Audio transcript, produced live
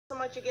So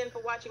much again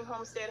for watching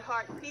Homestead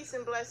Heart. Peace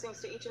and blessings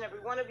to each and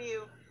every one of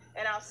you,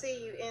 and I'll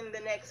see you in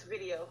the next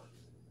video.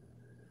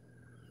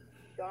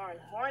 Darn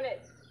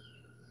hornets.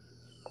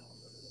 I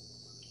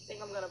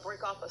think I'm going to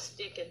break off a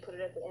stick and put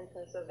it at the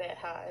entrance of that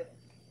hive.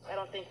 I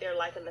don't think they're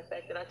liking the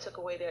fact that I took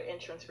away their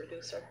entrance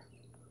reducer.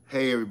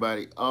 Hey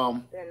everybody.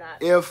 They're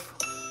not. If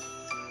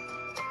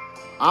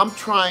I'm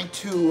trying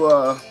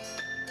to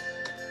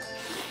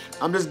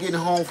I'm just getting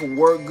home from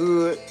work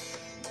good.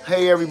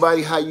 Hey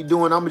everybody, how you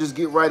doing? I'm gonna just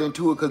get right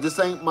into it because this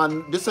ain't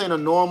a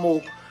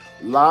normal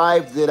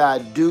live that I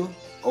do,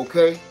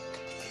 okay?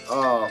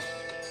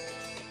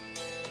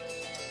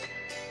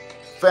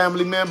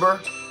 Family member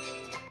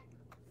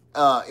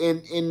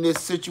in this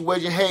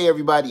situation. Hey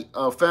everybody,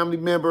 a family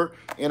member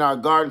in our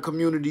garden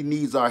community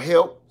needs our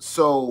help.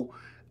 So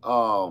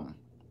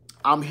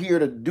I'm here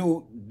to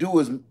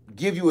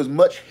give you as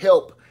much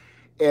help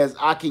as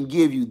I can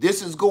give you.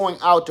 This is going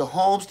out to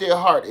Homestead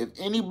Heart. If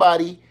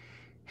anybody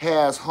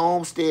has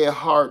Homestead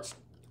Heart's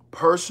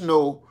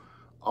personal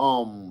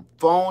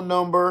phone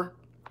number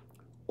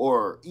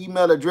or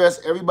email address,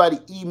 everybody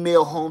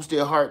email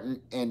Homestead Heart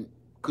and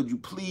could you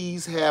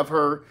please have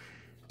her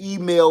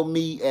email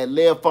me at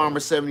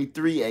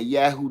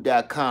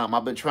leadfarmer73@yahoo.com.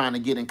 I've been trying to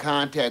get in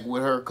contact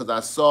with her because I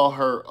saw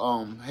her,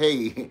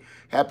 hey,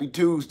 happy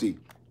Tuesday.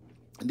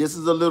 This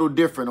is a little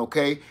different,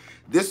 okay?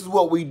 This is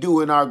what we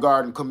do in our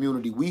garden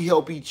community. We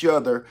help each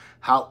other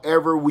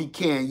however we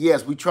can.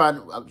 Yes,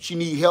 she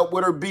need help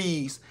with her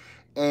bees,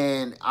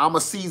 and I'm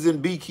a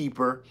seasoned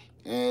beekeeper,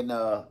 and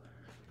I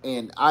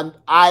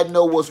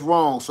know what's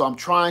wrong. So I'm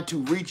trying to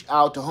reach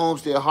out to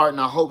Homestead Heart,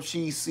 and I hope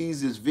she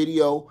sees this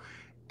video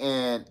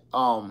and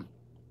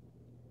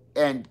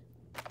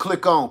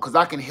click on, because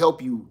I can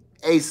help you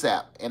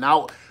ASAP. And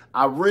I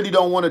really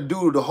don't want to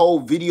do the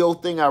whole video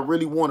thing. I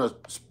really want to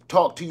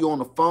talk to you on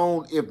the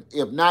phone, if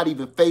not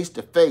even face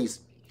to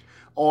face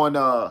on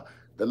the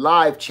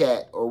live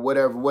chat or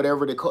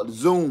whatever they call it,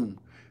 Zoom,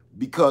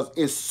 because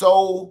it's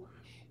so,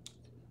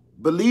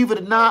 believe it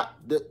or not,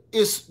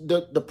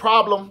 the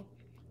problem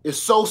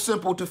is so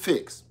simple to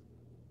fix.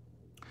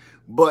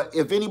 But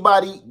if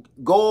anybody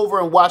go over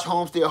and watch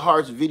Homestead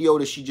Heart's video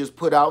that she just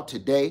put out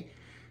today,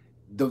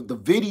 the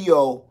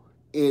video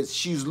is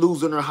she's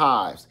losing her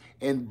hives.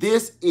 And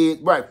this is,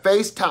 right,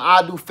 FaceTime,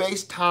 I do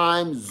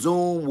FaceTime,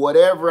 Zoom,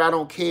 whatever, I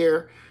don't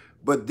care.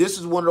 But this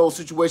is one of those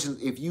situations,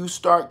 if you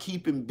start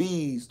keeping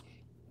bees,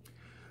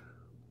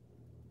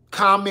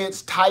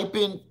 comments,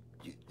 typing,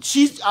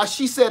 she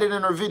said it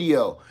in her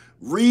video,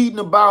 reading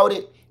about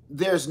it,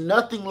 there's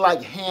nothing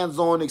like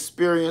hands-on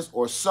experience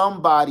or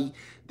somebody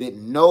that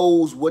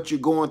knows what you're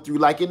going through.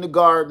 Like in the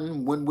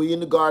garden, when we're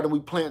in the garden, we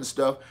plant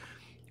stuff.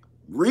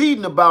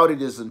 Reading about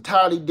it is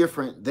entirely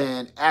different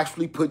than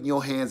actually putting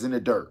your hands in the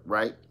dirt,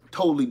 right?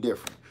 Totally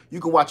different.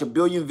 You can watch a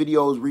billion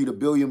videos, read a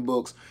billion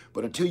books,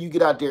 but until you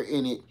get out there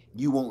in it,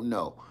 you won't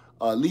know.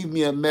 Leave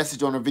me a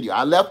message on her video.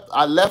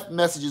 I left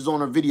messages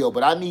on her video,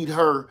 but I need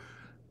her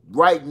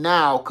right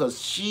now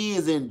because she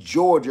is in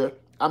Georgia.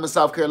 I'm in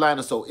South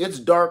Carolina, so it's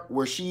dark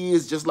where she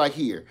is, just like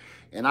here.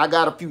 And I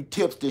got a few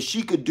tips that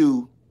she could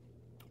do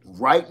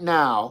right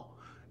now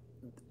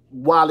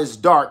while it's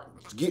dark.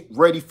 Get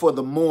ready for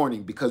the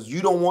morning, because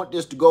you don't want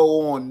this to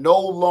go on no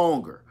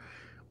longer.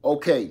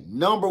 Okay,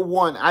 number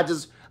one, I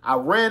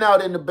ran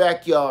out in the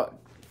backyard.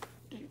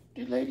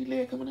 Did Lady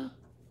Leah coming out?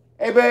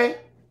 Hey, babe.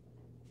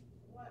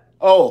 What?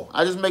 Oh,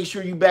 I just make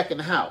sure you back in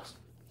the house.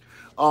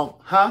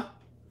 Huh?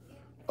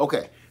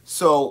 Okay,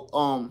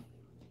 so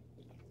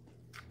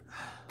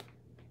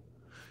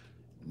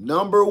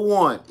number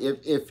one,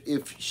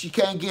 if she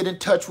can't get in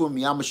touch with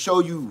me, I'm gonna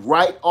show you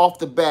right off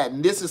the bat,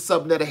 and this is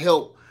something that'll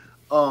help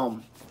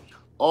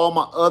all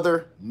my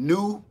other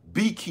new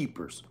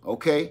beekeepers,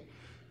 okay?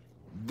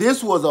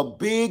 This was a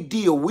big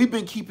deal. We've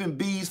been keeping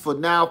bees for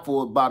about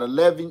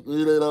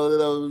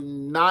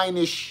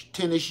 9-ish,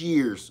 10-ish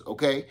years,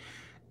 okay?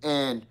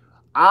 And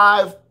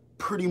I've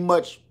pretty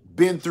much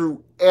been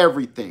through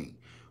everything.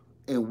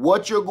 And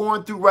what you're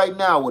going through right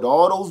now with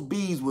all those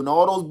bees, when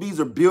all those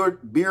bees are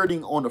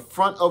bearding on the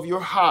front of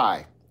your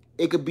hive,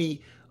 it could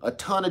be a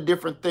ton of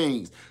different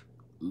things.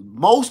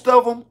 Most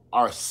of them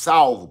are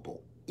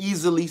solvable,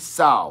 easily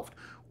solved.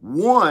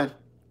 One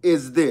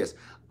is this.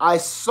 I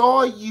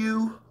saw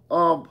you,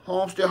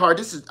 Homestead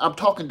Heart. I'm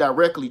talking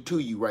directly to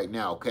you right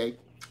now, okay?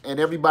 And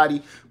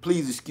everybody,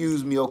 please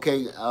excuse me,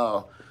 okay?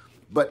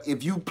 But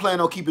if you plan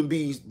on keeping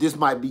bees, this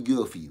might be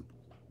good for you.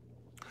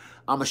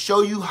 I'm gonna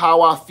show you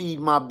how I feed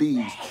my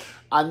bees.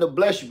 I know,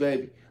 bless you,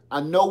 baby.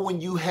 I know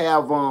when you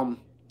have,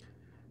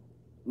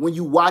 when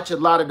you watch a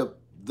lot of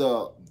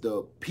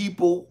the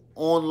people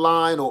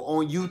online or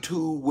on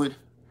YouTube, when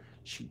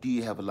she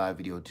did have a live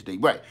video today,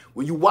 right?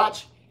 When you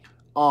watch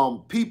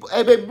people,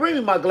 hey baby, bring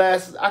me my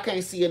glasses. I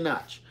can't see a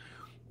notch.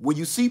 When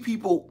you see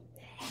people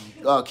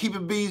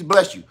keeping bees,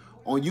 bless you,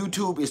 on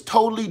YouTube, it's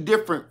totally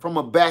different from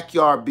a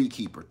backyard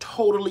beekeeper.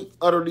 Totally,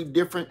 utterly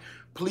different.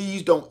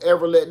 Please don't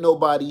ever let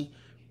nobody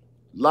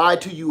lie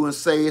to you and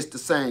say it's the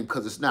same,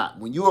 because it's not.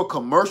 When you're a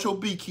commercial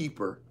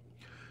beekeeper,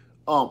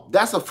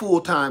 that's a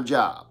full-time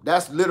job.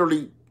 That's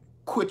literally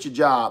quit your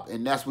job,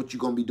 and that's what you're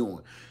going to be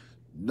doing.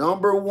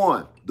 Number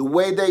one, the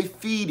way they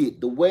feed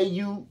it, the way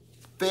you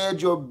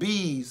fed your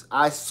bees,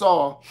 I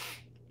saw,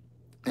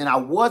 and I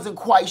wasn't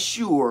quite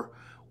sure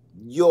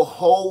your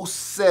whole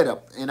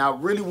setup, and I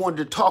really wanted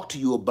to talk to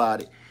you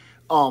about it.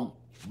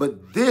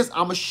 But this,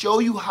 I'm going to show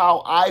you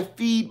how I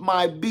feed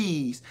my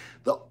bees.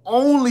 The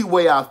only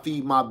way I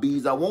feed my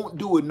bees, I won't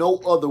do it no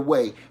other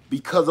way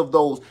because of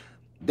those.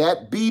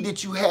 That bee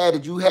that you had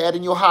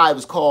in your hive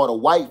is called a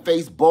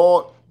white-faced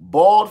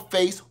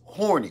bald-faced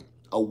hornet.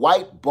 A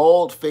white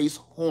bald-faced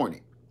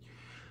hornet.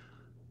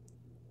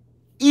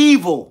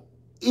 Evil,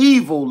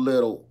 evil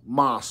little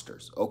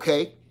monsters,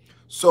 okay?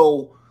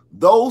 So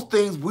those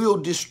things will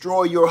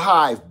destroy your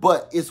hive,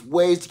 but it's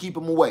ways to keep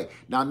them away.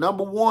 Now,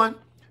 number one,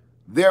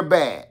 they're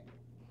bad.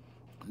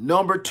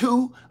 Number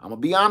two, I'm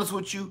going to be honest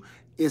with you,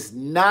 it's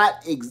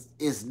not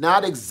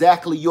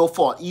exactly your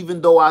fault.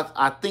 Even though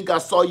I think I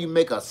saw you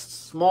make a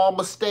small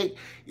mistake,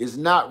 it's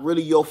not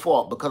really your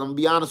fault, because I'm going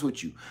to be honest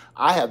with you.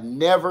 I have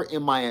never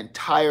in my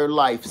entire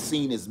life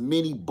seen as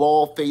many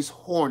bald-faced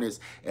hornets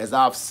as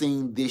I've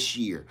seen this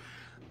year.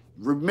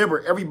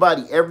 Remember,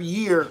 everybody, every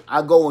year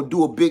I go and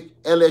do a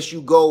big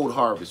LSU gold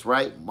harvest,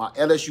 right? My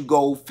LSU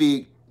gold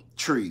fig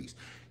trees.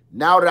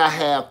 Now that I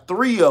have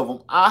 3 of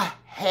them, I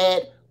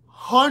had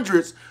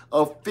hundreds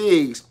of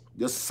figs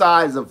the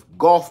size of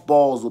golf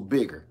balls or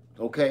bigger,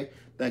 okay?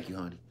 Thank you,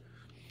 honey.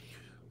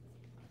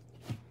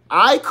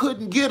 I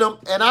couldn't get them,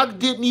 and I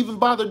didn't even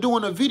bother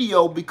doing a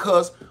video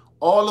because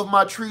all of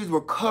my trees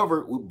were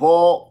covered with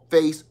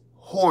bald-faced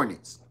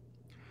hornets.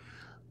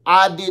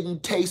 I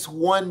didn't taste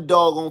one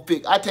doggone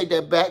fig. I take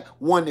that back,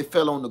 one that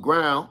fell on the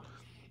ground.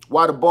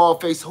 While the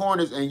bald-faced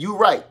hornets, and you're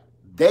right,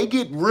 they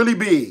get really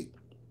big,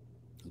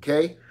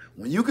 okay?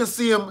 When you can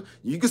see them,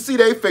 you can see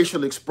their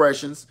facial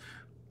expressions.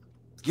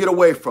 Get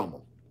away from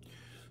them.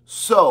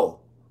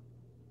 So,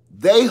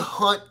 they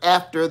hunt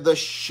after the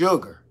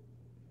sugar.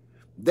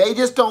 They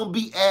just don't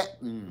be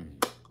at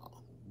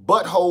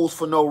buttholes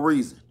for no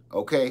reason,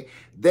 okay?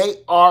 They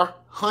are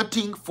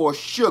hunting for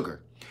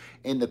sugar.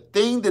 And the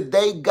thing that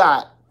they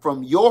got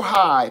from your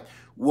hive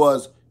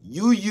was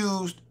you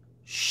used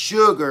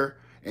sugar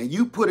and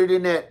you put it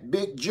in that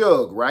big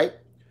jug, right?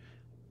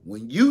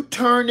 When you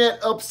turn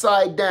that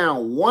upside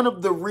down, one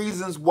of the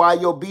reasons why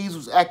your bees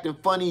was acting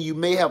funny, you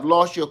may have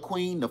lost your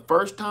queen the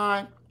first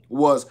time,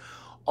 was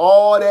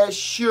all that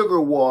sugar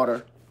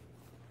water.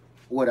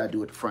 What'd I do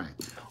with the frame?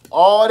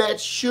 All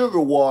that sugar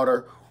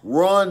water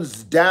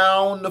runs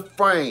down the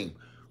frame.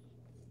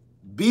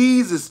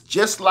 Bees is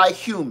just like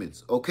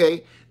humans,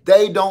 okay?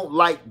 They don't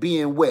like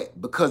being wet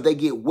because they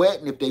get wet,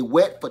 and if they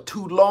wet for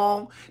too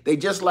long, they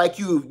just like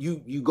you.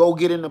 You go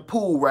get in the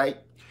pool, right?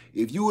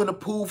 If you in the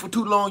pool for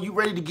too long, you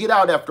ready to get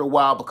out after a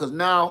while, because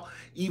now,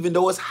 even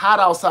though it's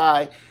hot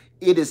outside,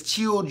 it has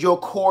chilled your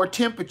core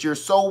temperature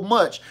so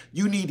much,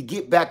 you need to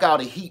get back out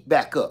and heat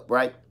back up,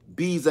 right?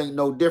 Bees ain't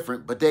no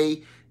different, but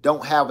they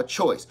don't have a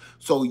choice.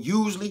 So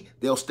usually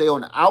they'll stay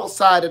on the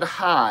outside of the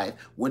hive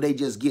when they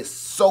just get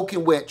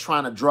soaking wet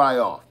trying to dry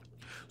off.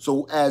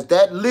 So as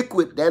that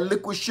liquid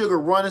sugar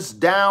runs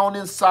down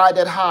inside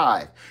that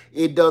hive,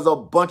 it does a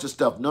bunch of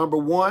stuff. Number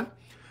one,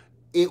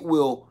 it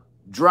will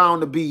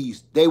drown the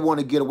bees. They want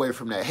to get away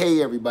from that.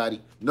 Hey,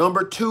 everybody.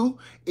 Number two,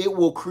 it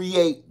will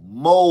create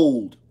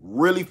mold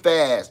really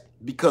fast,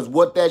 because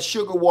what that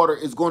sugar water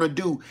is going to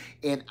do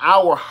in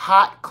our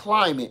hot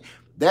climate,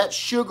 that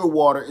sugar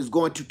water is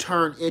going to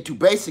turn into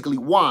basically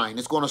wine.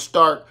 It's going to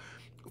start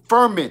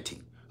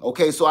fermenting.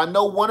 Okay, so I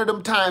know one of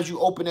them times you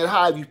open that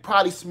hive, you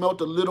probably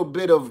smelt a little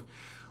bit of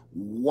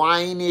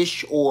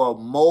wine-ish or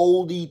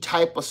moldy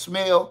type of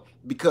smell,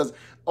 because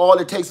all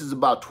it takes is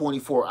about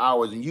 24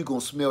 hours and you're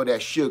going to smell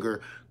that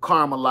sugar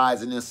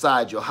caramelizing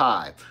inside your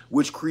hive,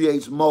 which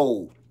creates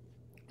mold.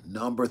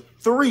 Number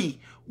three,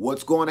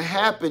 what's going to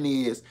happen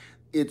is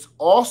it's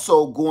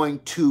also going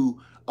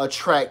to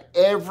attract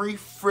every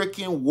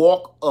freaking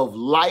walk of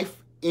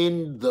life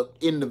in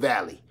the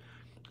valley.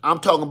 I'm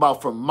talking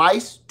about from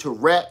mice to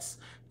rats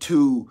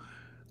to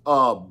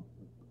all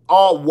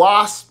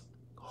wasps,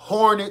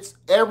 hornets,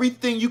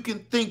 everything you can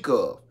think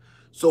of.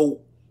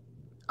 So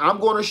I'm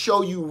going to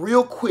show you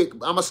real quick. I'm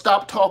going to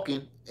stop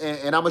talking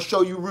and I'm going to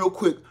show you real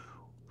quick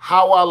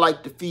how I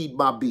like to feed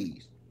my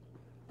bees.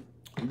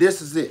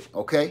 This is it,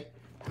 okay?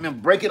 I'm going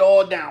to break it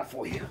all down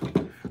for you.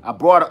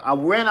 I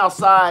ran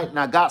outside and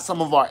I got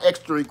some of our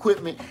extra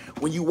equipment.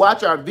 When you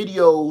watch our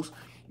videos,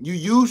 you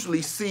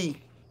usually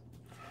see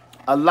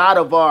a lot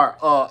of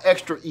our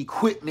extra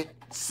equipment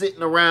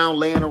sitting around,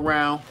 laying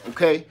around,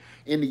 okay,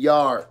 in the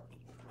yard.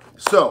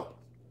 So,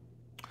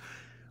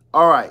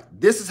 all right,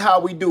 this is how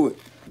we do it.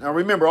 Now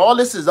remember, all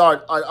this is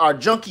our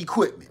junk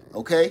equipment,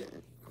 okay?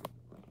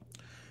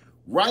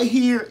 Right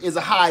here is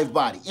a hive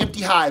body,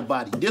 empty hive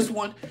body. This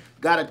one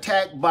got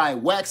attacked by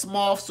wax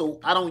moths, so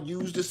I don't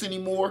use this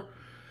anymore.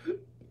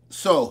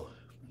 So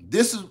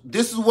this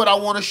is what I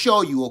want to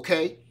show you,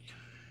 okay?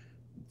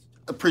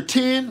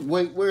 Pretend,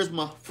 wait, where's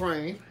my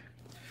frame?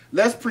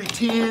 Let's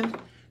pretend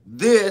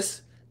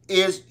this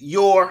is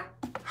your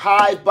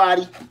hive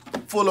body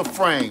full of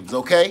frames,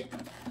 okay?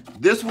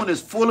 This one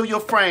is full of your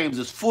frames.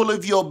 It's full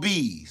of your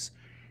bees.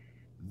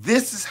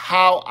 This is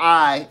how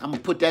I'm going to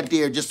put that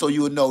there just so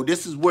you'll know.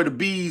 This is where the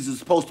bees are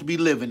supposed to be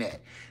living at.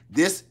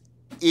 This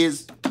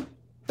is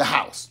the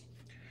house.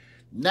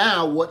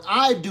 Now, what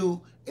I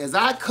do is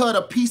I cut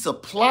a piece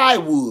of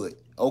plywood,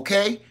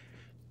 okay?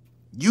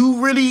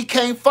 You really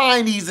can't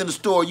find these in the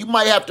store. You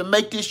might have to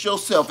make this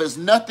yourself. It's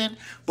nothing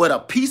but a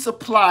piece of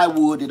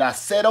plywood that I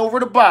set over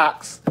the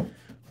box,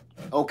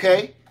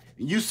 okay?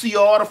 You see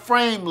all the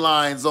frame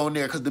lines on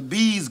there because the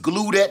bees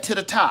glue that to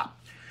the top.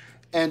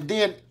 And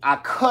then I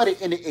cut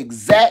it in the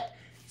exact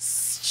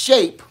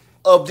shape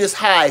of this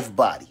hive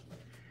body.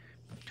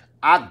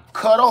 I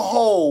cut a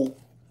hole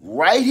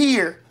right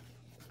here.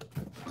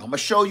 I'm going to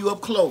show you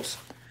up close.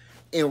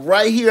 And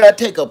right here, I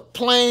take a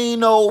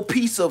plain old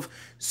piece of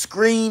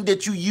screen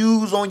that you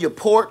use on your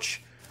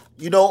porch,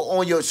 you know,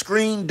 on your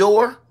screen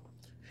door.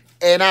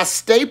 And I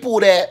staple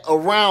that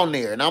around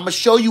there. And I'm going to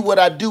show you what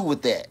I do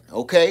with that,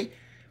 okay?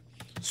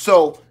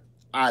 So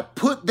I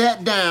put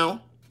that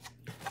down.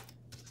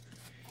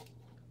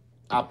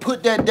 I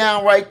put that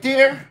down right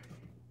there.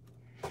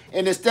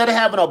 And instead of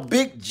having a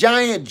big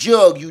giant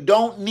jug, you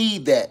don't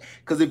need that.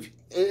 Because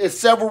it's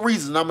several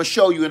reasons. I'm going to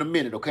show you in a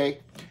minute, okay?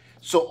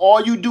 So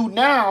all you do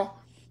now,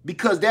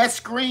 because that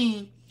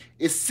screen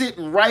is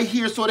sitting right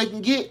here so they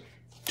can get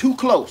too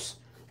close.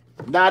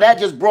 Now that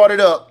just brought it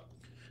up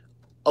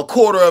a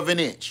quarter of an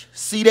inch.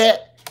 See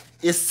that?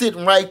 It's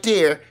sitting right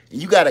there.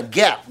 And you got a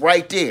gap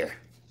right there.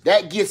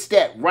 That gets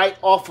that right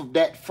off of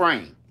that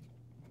frame.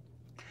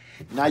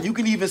 Now you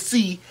can even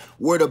see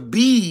where the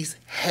bees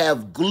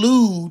have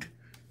glued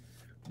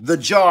the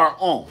jar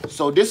on.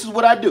 So this is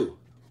what I do.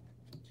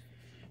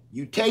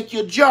 You take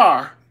your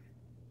jar.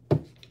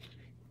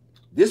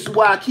 This is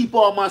why I keep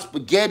all my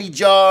spaghetti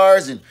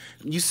jars, and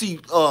you see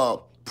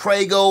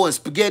Prego and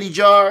spaghetti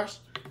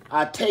jars.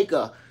 I take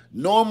a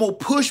normal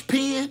push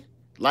pin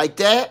like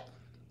that,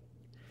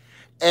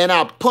 and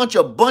I punch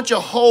a bunch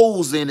of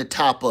holes in the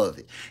top of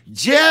it.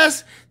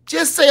 Just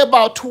say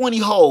about 20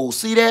 holes.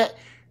 See that?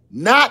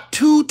 Not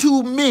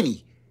too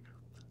many.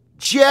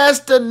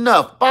 Just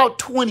enough. About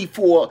 20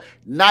 for a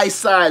nice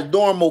size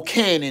normal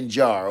canning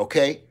jar,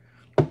 okay?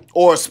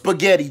 Or a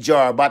spaghetti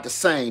jar, about the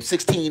same,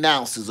 16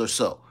 ounces or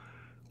so.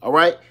 All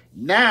right?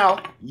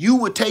 Now, you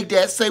would take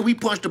that, say we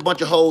punched a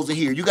bunch of holes in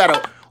here. You got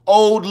an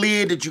old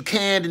lid that you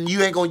canned and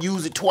you ain't going to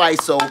use it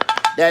twice, so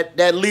that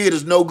lid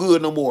is no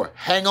good no more.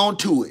 Hang on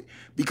to it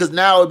because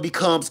now it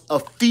becomes a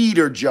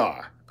feeder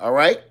jar. All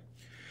right?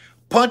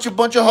 Punch a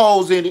bunch of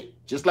holes in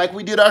it, just like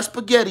we did our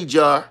spaghetti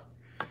jar.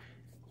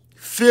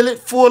 Fill it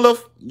full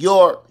of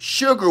your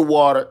sugar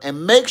water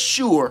and make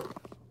sure,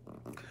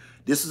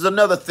 this is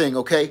another thing,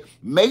 okay?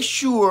 Make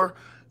sure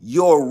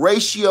your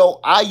ratio,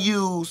 I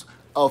use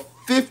a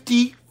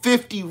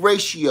 50-50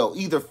 ratio,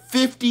 either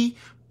 50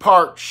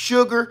 part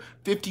sugar,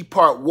 50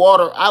 part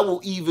water. I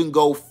will even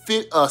go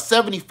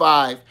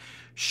 75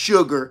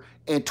 sugar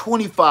and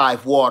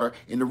 25 water.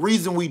 And the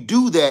reason we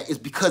do that is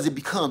because it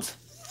becomes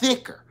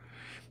thicker.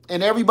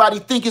 And everybody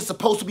think it's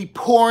supposed to be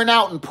pouring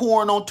out and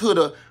pouring onto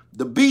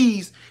the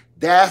bees.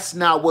 That's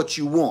not what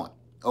you want,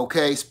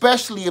 okay?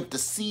 Especially if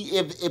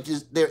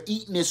they're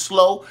eating it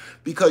slow,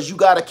 because you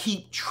got to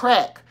keep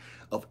track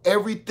of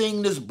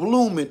everything that's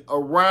blooming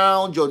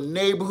around your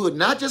neighborhood,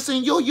 not just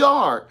in your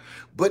yard,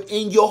 but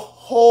in your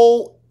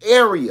whole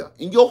area,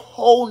 in your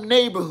whole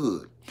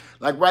neighborhood.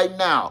 Like right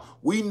now,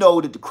 we know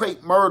that the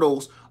crepe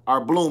myrtles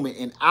are blooming,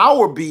 and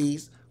our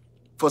bees,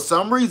 for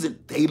some reason,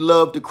 they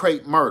love the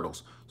crepe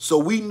myrtles. So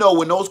we know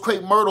when those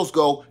crepe myrtles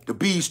go, the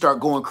bees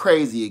start going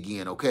crazy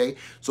again, okay?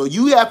 So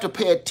you have to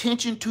pay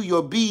attention to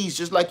your bees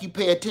just like you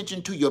pay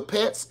attention to your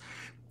pets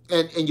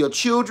and your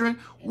children.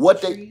 And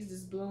what trees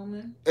is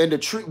blooming. And the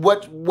tree,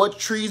 what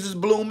trees is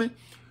blooming,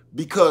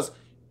 because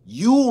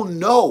you'll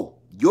know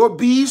your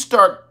bees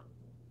start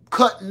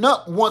cutting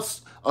up once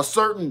a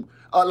certain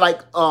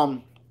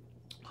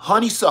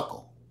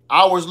honeysuckle.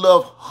 Ours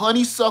love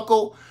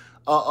honeysuckle,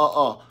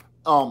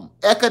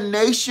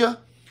 echinacea,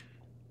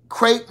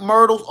 crepe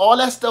myrtles, all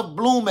that stuff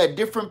bloom at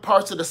different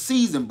parts of the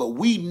season. But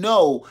we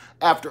know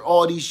after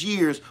all these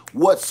years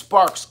what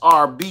sparks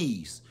our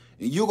bees.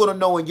 And you're going to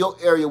know in your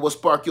area what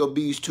spark your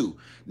bees too.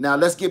 Now,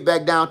 let's get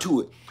back down to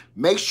it.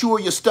 Make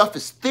sure your stuff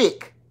is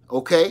thick,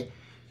 okay?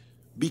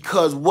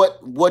 Because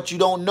what you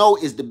don't know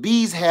is the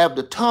bees have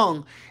the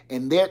tongue,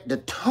 and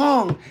the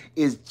tongue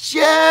is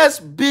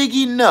just big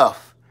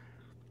enough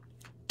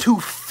to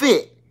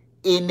fit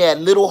in that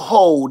little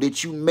hole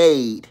that you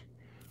made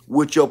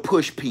with your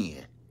push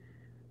pin,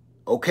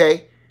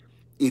 okay?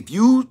 If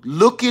you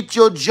look at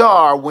your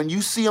jar when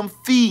you see them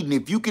feeding,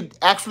 if you could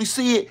actually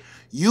see it,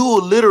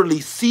 you'll literally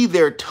see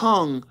their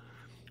tongue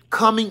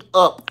coming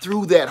up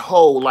through that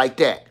hole like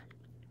that.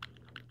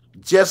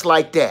 Just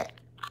like that.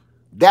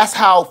 That's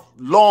how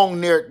long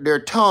their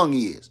tongue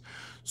is.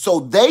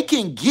 So they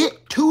can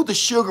get to the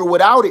sugar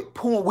without it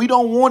pouring. We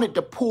don't want it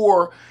to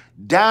pour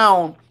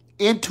down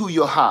into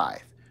your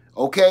hive,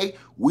 okay?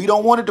 We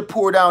don't want it to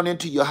pour down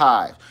into your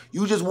hive.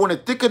 You just want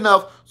it thick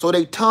enough so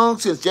they tongue,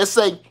 since just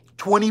say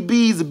 20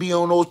 bees will be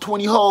on those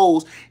 20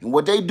 holes. And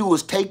what they do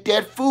is take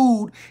that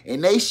food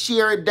and they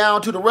share it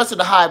down to the rest of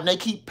the hive. And they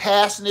keep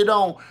passing it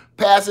on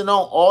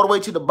all the way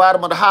to the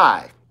bottom of the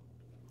hive.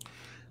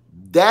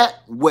 That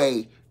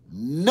way,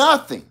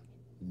 nothing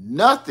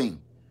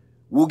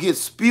will get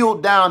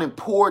spilled down and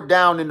poured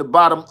down in the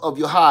bottom of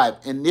your hive.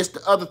 And this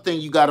the other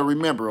thing you got to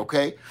remember,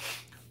 okay?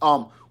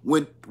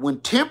 When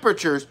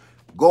temperatures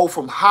go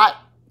from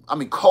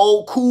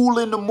cold, cool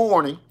in the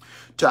morning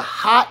to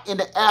hot in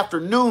the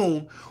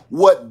afternoon,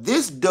 what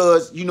this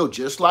does,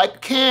 just like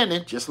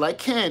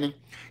canning,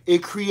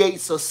 it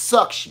creates a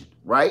suction,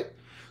 right?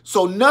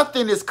 So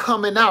nothing is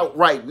coming out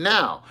right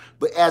now.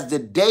 But as the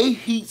day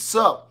heats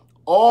up,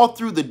 all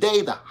through the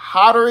day, the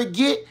hotter it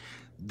gets,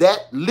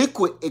 that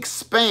liquid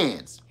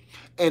expands.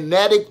 And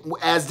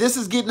as this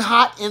is getting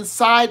hot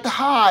inside the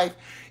hive,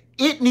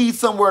 it needs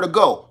somewhere to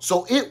go.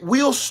 So it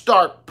will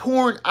start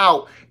pouring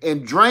out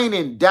and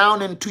draining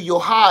down into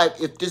your hive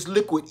if this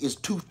liquid is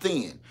too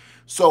thin.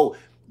 So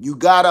you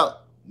gotta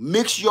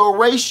mix your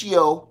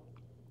ratio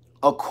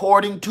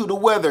according to the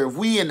weather. If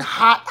we in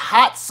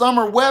hot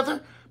summer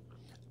weather,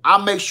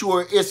 I make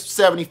sure it's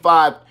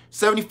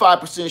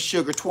 75%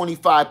 sugar,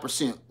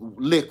 25%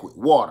 liquid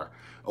water.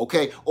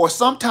 Okay, or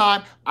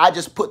sometimes I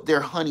just put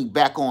their honey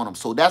back on them.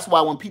 So that's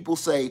why when people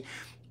say,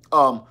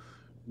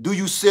 do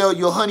you sell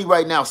your honey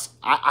right now?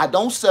 I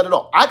don't sell it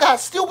all.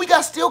 We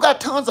still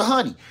got tons of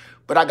honey,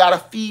 but I gotta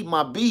feed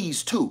my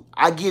bees too.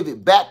 I give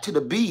it back to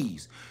the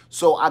bees.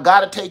 So I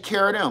gotta take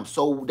care of them.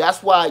 So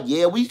that's why,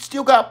 yeah, we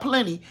still got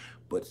plenty,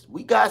 but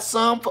we got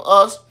some for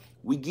us.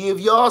 We give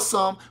y'all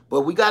some,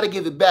 but we gotta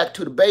give it back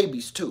to the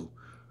babies too.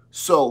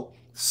 So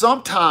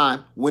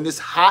sometime when it's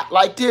hot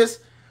like this,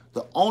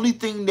 the only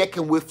thing that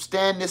can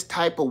withstand this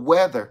type of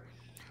weather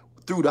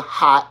through the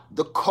hot,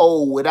 the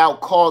cold,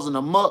 without causing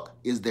a muck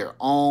is their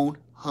own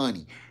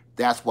honey.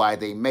 That's why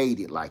they made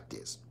it like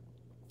this.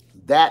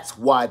 That's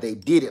why they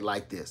did it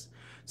like this.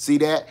 See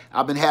that?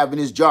 I've been having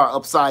this jar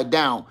upside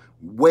down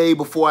way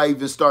before I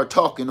even start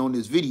talking on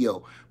this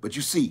video. But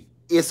you see,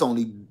 it's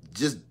only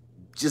just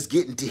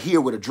getting to here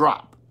with a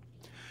drop.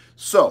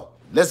 So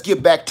let's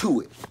get back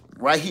to it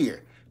right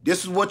here.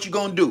 This is what you're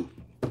going to do.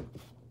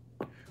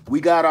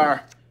 We got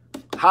our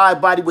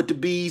hive body with the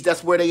bees.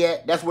 That's where they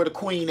at. That's where the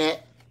queen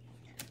at.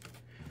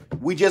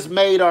 We just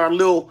made our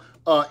little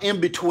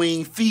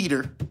in-between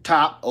feeder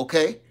top,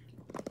 okay?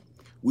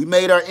 We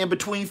made our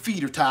in-between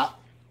feeder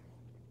top.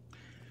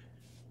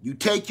 You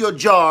take your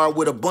jar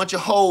with a bunch of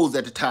holes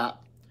at the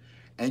top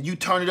and you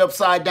turn it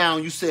upside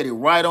down. You set it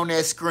right on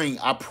that screen.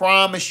 I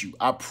promise you,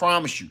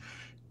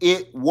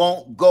 it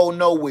won't go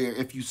nowhere.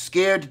 If you're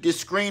scared that this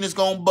screen is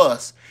going to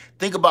bust,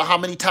 think about how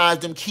many times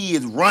them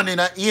kids running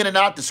in and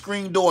out the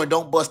screen door and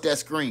don't bust that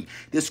screen.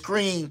 This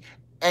screen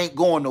ain't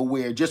going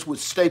nowhere, just with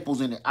staples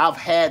in it. I've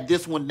had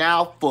this one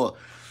now for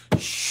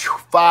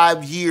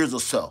 5 years or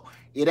so.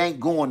 It ain't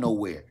going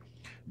nowhere.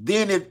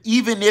 Then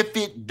even if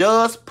it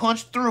does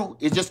punch through,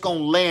 it's just going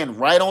to land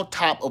right on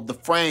top of the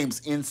frames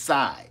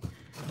inside.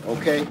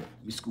 Okay?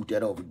 Let me scoot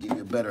that over, give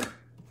you a better.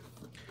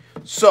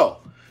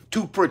 So,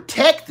 to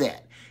protect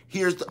that,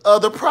 here's the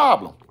other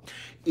problem.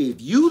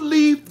 If you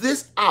leave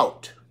this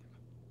out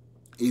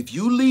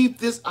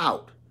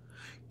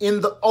in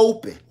the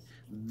open,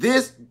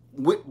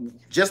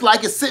 just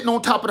like it's sitting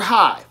on top of the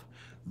hive,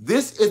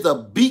 this is a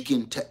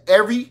beacon to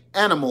every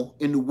animal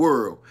in the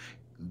world.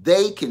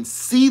 They can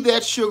see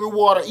that sugar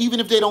water.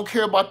 Even if they don't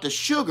care about the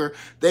sugar,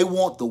 they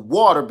want the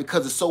water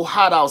because it's so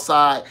hot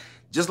outside.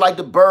 Just like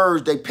the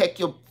birds, they peck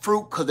your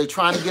fruit because they're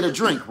trying to get a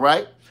drink,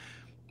 right?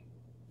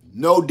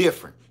 No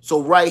different.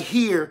 So right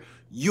here,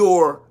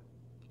 your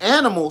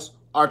animals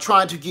are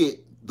trying to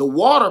get the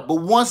water, but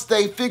once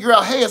they figure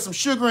out, hey, there's some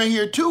sugar in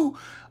here too,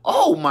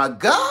 oh my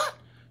God,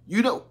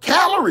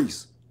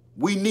 calories,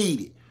 we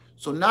need it.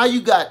 So now you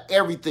got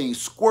everything,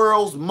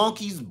 squirrels,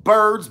 monkeys,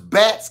 birds,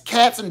 bats,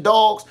 cats, and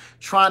dogs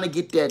trying to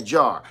get that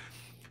jar.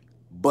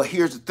 But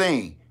here's the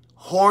thing,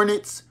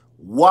 hornets,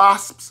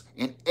 wasps,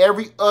 and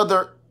every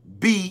other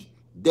bee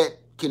that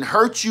can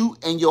hurt you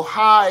and your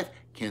hive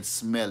can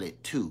smell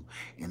it too.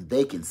 And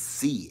they can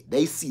see it.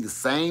 They see the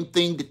same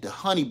thing that the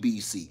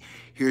honeybees see.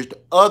 Here's the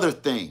other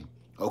thing,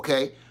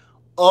 okay?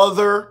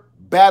 Other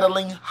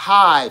battling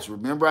hives.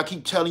 Remember, I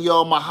keep telling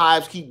y'all my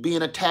hives keep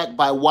being attacked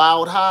by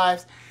wild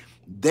hives.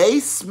 They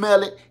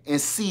smell it and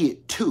see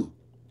it too.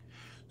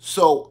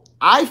 So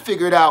I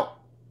figured out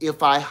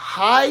if I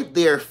hide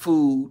their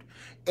food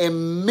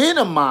and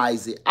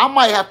minimize it, I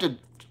might have to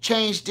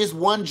change this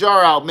one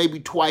jar out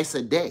maybe twice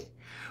a day.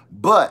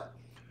 But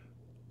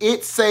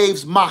it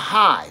saves my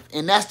hive.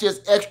 And that's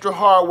just extra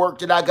hard work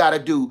that I got to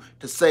do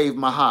to save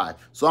my hive.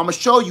 So I'm going to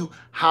show you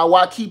how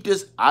I keep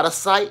this out of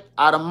sight,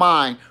 out of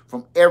mind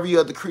from every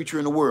other creature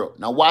in the world.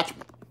 Now watch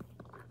me.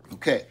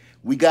 Okay,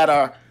 we got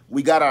our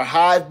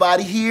hive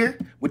body here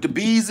with the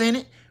bees in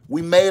it.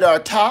 We made our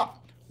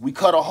top. We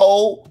cut a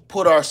hole,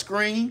 put our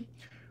screen,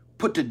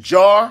 put the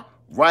jar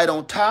right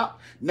on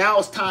top. Now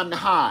it's time to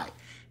hide.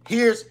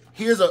 Here's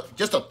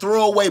just a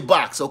throwaway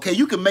box, okay?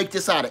 You can make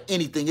this out of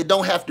anything. It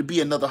don't have to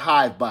be another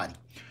hive body.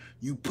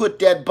 You put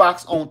that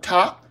box on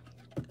top,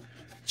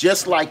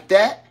 just like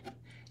that.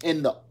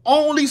 And the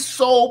only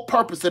sole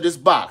purpose of this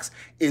box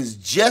is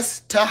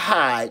just to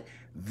hide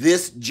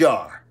this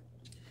jar.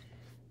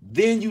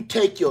 Then you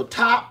take your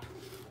top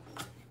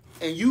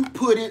and you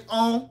put it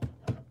on.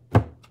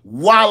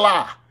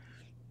 Voila.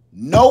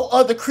 No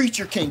other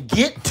creature can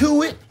get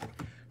to it.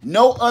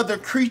 No other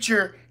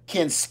creature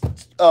can,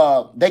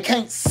 they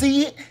can't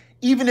see it.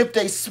 Even if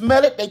they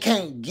smell it, they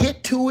can't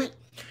get to it.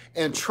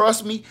 And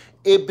trust me,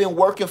 it's been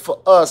working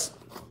for us.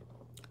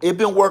 It's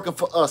been working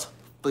for us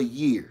for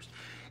years.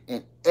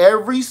 And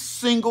every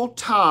single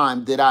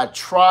time that I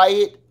try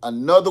it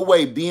another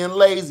way, being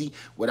lazy,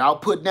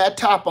 without putting that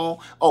top on,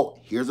 oh,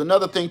 here's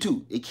another thing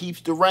too. It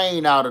keeps the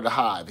rain out of the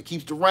hive. It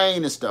keeps the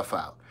rain and stuff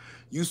out.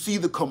 You see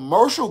the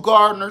commercial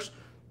gardeners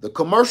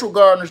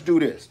do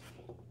this.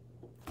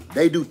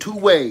 They do two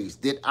ways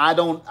that I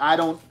don't,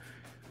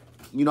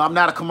 you know, I'm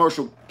not a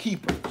commercial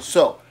keeper.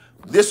 So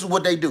this is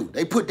what they do.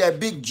 They put that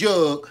big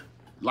jug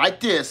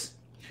like this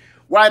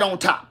right on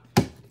top,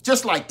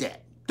 just like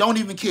that. Don't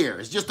even care.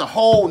 It's just a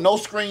hole, no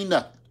screen,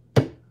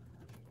 nothing.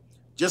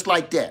 Just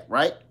like that,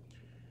 right?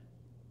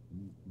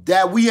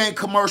 That we ain't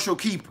commercial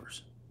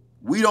keepers.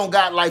 We don't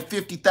got like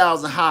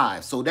 50,000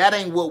 hives, so that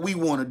ain't what we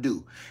want to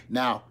do.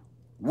 Now,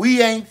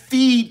 we ain't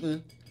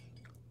feeding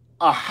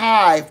a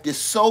hive that's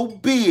so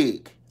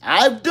big.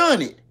 I've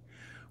done it,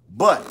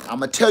 but I'm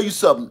going to tell you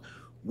something.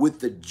 With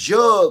the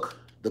jug,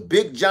 the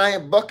big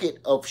giant bucket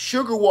of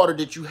sugar water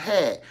that you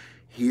had,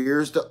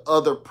 here's the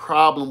other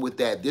problem with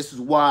that. This is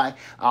why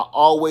I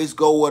always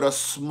go with a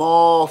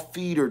small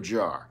feeder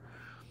jar.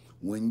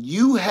 When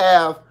you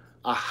have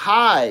a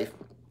hive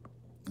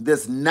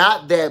that's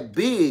not that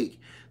big,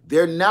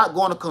 they're not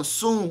going to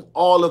consume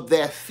all of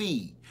that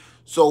feed.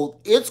 So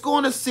it's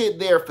going to sit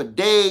there for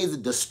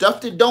days. The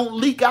stuff that don't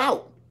leak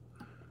out,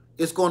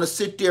 it's going to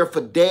sit there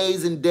for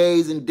days and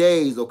days and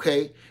days,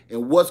 okay?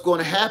 And what's going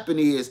to happen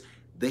is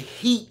the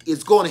heat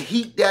is going to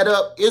heat that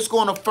up. It's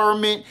going to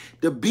ferment.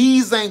 The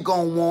bees ain't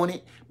going to want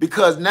it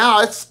because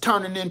now it's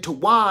turning into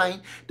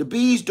wine. The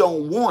bees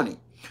don't want it.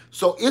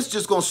 So it's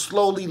just going to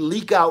slowly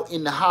leak out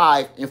in the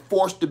hive and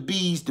force the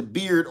bees to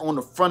beard on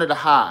the front of the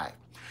hive.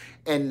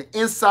 And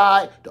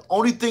inside, the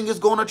only thing it's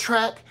going to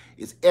attract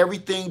is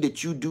everything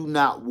that you do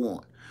not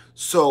want.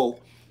 So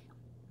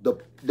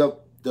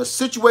the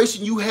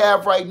situation you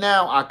have right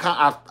now,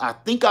 I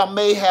think I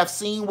may have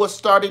seen what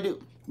started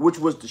it, which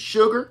was the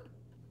sugar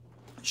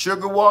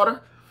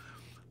water.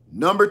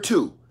 Number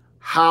 2,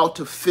 how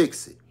to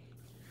fix it.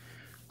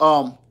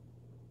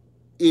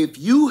 If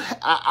you,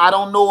 I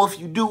don't know if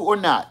you do or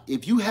not,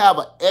 if you have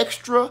an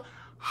extra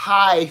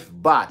hive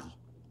body,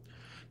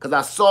 because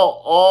I saw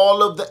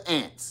all of the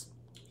ants.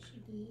 She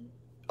did.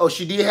 Oh,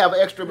 she did have an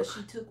extra. But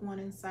she took one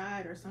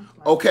inside or something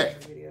like okay. that in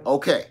the video.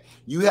 Okay.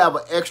 You have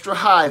an extra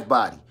hive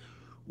body.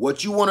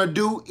 What you want to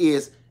do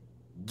is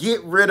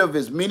get rid of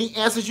as many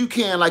ants as you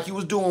can, like you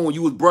was doing when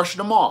you was brushing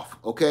them off.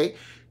 Okay.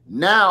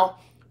 Now,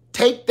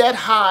 take that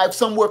hive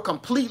somewhere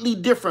completely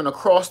different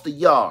across the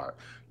yard.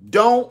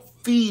 Don't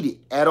feed it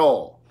at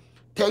all.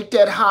 Take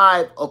that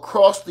hive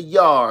across the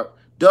yard,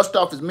 dust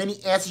off as many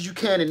ants as you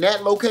can in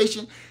that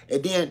location,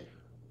 and then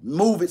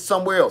move it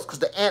somewhere else because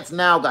the ants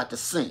now got the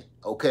scent,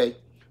 okay?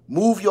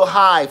 Move your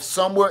hive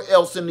somewhere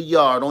else in the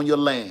yard on your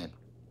land.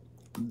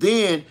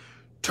 Then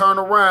turn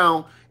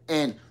around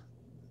and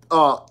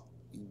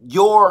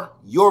your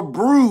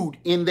brood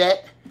in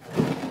that,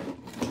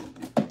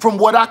 from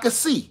what I could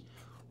see,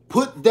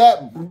 put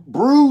that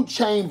brood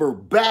chamber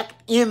back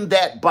in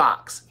that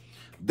box.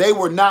 They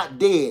were not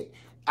dead.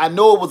 I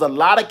know it was a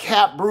lot of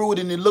cap brood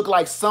and it looked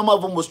like some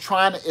of them was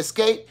trying to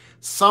escape.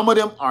 Some of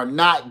them are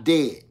not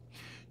dead.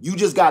 You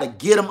just got to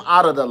get them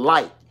out of the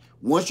light.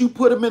 Once you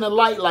put them in the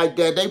light like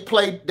that, they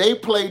play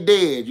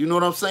dead. You know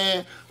what I'm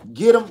saying?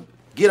 Get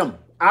them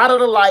out of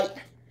the light,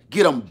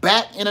 get them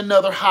back in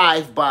another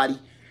hive body,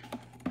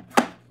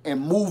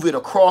 and move it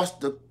across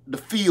the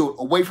field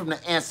away from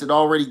the ants that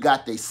already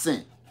got their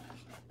scent.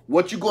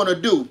 What you're going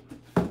to do,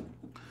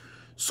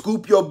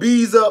 scoop your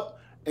bees up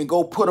and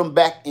go put them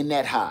back in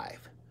that hive.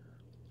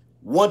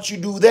 Once you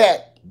do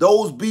that,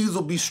 those bees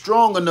will be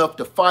strong enough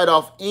to fight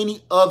off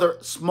any other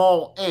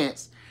small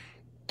ants.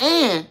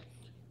 And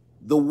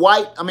the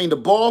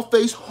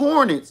ball-faced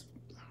hornets,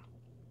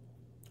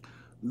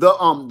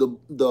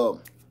 the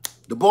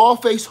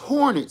ball-faced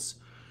hornets,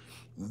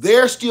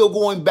 they're still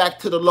going back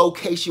to the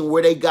location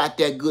where they got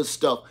that good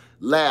stuff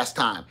last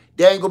time.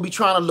 They ain't gonna be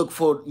trying to look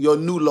for your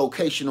new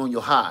location on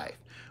your hive,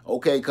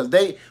 okay? Because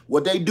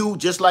what they do,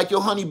 just like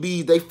your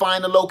honeybees, they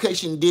find a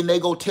location, then they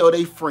go tell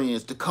their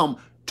friends to come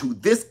to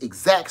this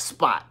exact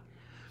spot.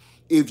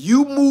 If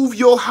you move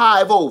your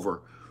hive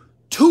over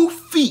 2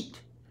 feet,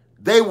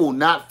 they will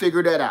not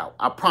figure that out.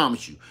 I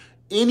promise you.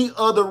 Any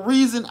other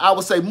reason, I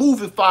would say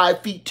move it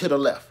 5 feet to the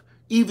left.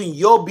 Even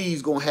your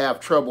bees gonna have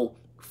trouble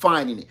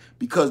finding it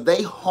because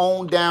they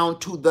hone down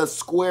to the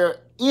square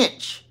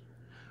inch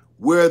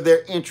where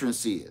their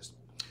entrance is.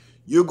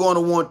 You're going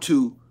to want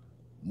to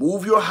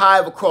move your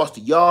hive across the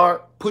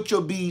yard, put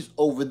your bees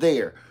over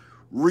there.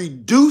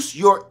 Reduce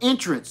your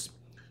entrance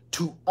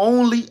to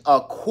only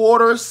a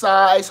quarter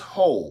size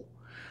hole.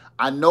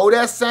 I know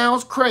that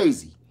sounds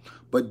crazy,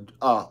 but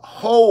a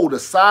hole the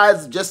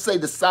size, just say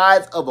the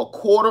size of a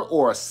quarter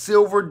or a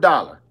silver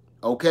dollar,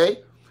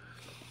 okay?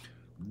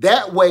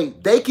 That way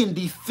they can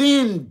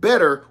defend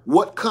better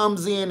what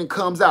comes in and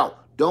comes out.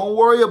 Don't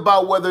worry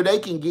about whether they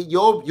can get,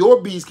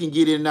 your bees can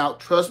get in and out.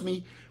 Trust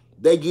me,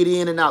 they get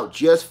in and out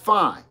just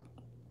fine.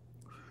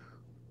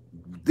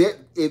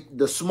 If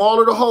the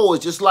smaller the hole,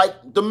 is just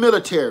like the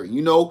military,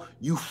 you know,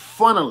 you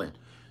funnel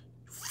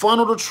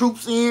the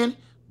troops in.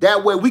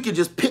 That way we can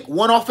just pick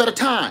one off at a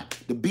time.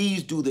 The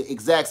bees do the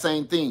exact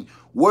same thing.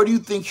 Where do you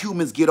think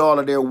humans get all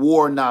of their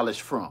war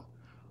knowledge from?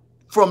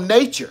 From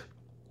nature.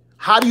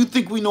 How do you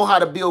think we know how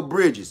to build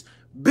bridges?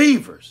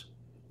 Beavers,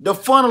 the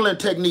funneling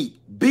technique,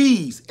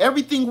 bees,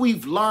 everything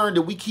we've learned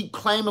that we keep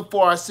claiming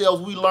for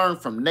ourselves, we learn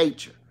from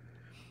nature.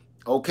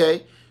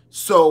 Okay?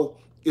 So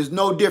it's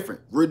no different.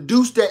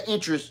 Reduce that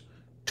interest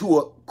to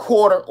a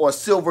quarter or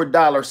silver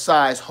dollar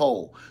size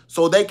hole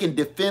so they can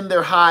defend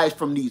their hives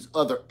from these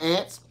other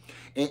ants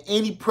and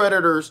any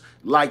predators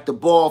like the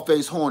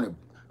bald-faced hornet.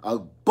 A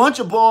bunch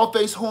of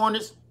bald-faced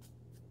hornets,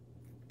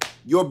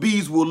 your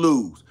bees will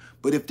lose.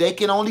 But if they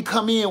can only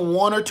come in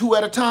one or two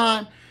at a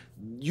time,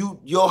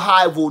 your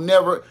hive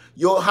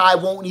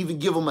won't even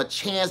give them a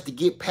chance to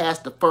get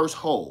past the first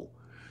hole.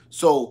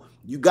 So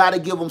you got to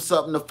give them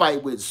something to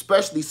fight with,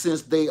 especially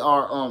since they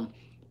are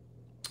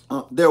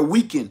they're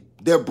weakened.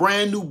 They're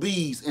brand new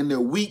bees and they're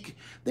weak.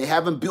 They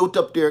haven't built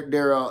up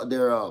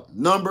their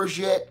numbers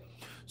yet.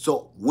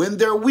 So when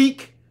they're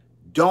weak,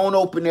 don't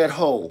open that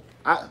hole.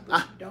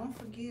 Don't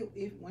forget,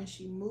 when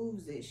she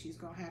moves it, she's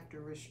gonna have to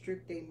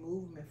restrict their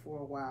movement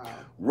for a while.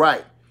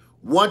 Right.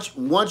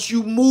 Once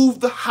you move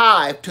the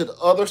hive to the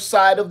other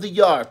side of the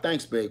yard,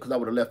 thanks, babe, because I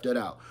would have left that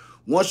out.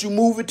 Once you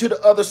move it to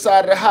the other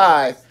side of the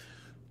hive,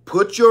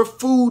 put your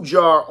food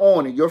jar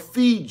on it, your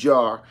feed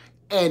jar,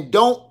 and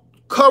don't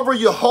cover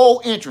your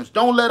whole entrance.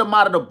 Don't let them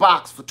out of the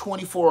box for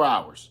 24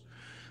 hours.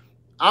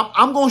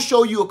 I'm going to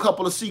show you a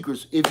couple of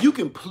secrets. If you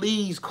can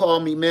please call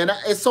me, man.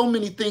 There's so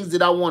many things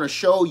that I want to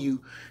show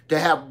you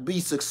to be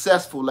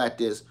successful at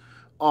this.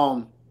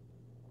 You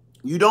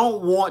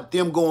don't want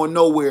them going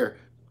nowhere,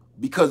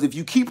 because if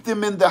you keep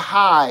them in the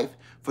hive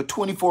for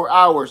 24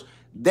 hours,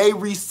 they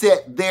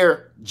reset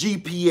their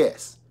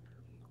GPS.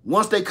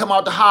 Once they come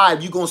out the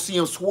hive, you're going to see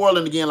them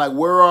swirling again, like,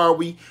 where are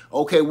we?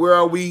 Okay, where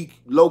are we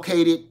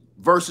located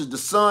versus the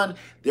sun?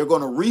 They're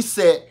going to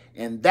reset,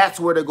 and that's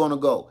where they're going to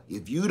go.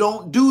 If you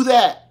don't do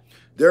that,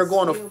 they're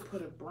going to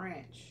put a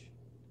branch.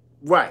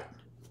 Right.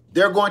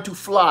 They're going to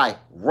fly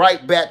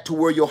right back to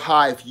where your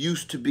hive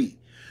used to be.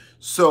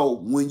 So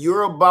when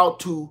you're about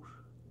to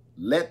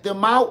let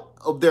them out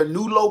of their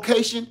new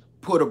location,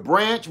 put a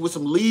branch with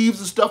some leaves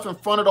and stuff in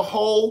front of the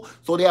hole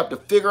so they have to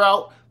figure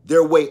out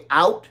their way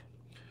out.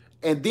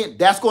 And then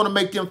that's going to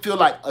make them feel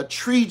like a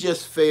tree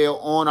just fell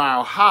on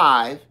our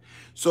hive.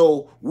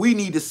 So we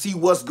need to see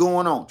what's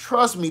going on.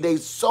 Trust me, they're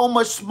so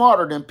much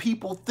smarter than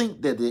people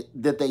think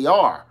that they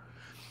are.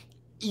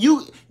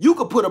 You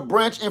could put a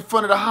branch in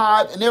front of the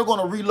hive and they're going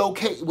to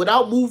relocate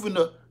without moving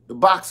the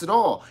box at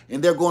all.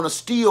 And they're going to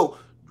still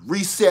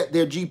reset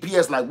their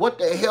GPS like, what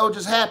the hell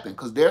just happened?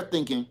 Because they're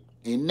thinking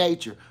in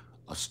nature,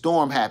 a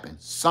storm happened.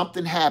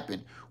 Something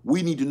happened.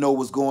 We need to know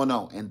what's going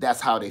on. And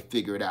that's how they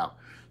figure it out.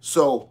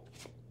 So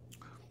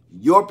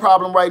your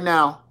problem right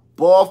now,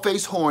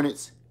 bald-faced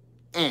hornets,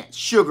 ants,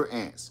 sugar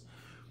ants.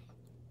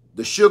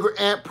 The sugar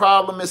ant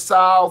problem is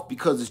solved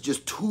because it's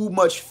just too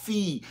much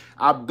feed.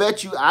 I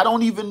bet you, I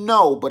don't even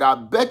know, but I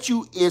bet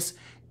you it's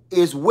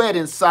wet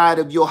inside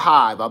of your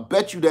hive. I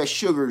bet you that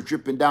sugar is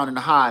dripping down in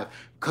the hive,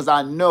 because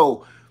I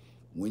know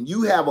when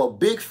you have a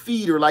big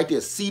feeder like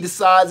this, see the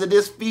size of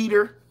this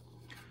feeder?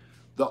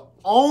 The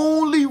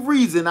only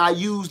reason I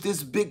use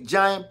this big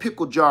giant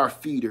pickle jar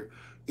feeder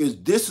is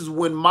this is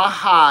when my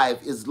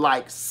hive is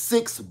like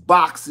 6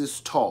 boxes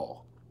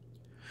tall.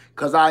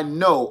 Because I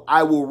know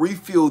I will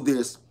refill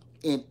this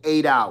in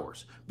 8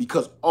 hours,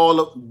 because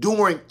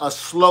during a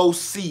slow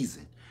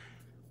season.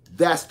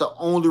 That's the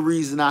only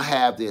reason I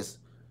have this.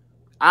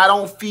 I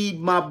don't feed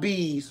my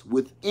bees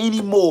with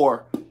any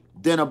more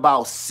than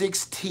about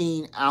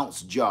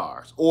 16-ounce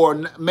jars, or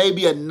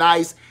maybe a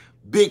nice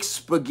big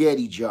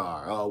spaghetti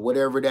jar,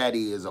 whatever that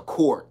is, a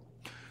quart.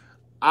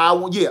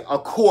 A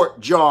quart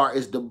jar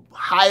is the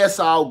highest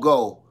I'll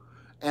go,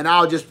 and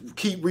I'll just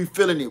keep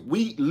refilling it.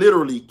 We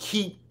literally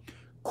keep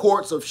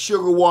quarts of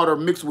sugar water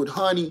mixed with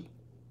honey,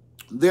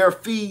 their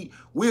feed.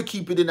 We'll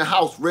keep it in the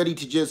house ready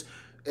to just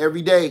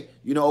every day,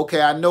 you know,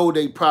 okay, I know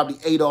they probably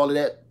ate all of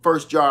that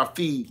first jar of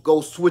feed.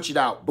 Go switch it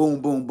out.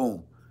 Boom, boom,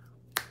 boom.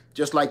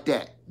 Just like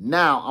that.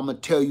 Now, I'm going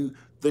to tell you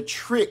the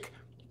trick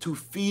to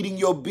feeding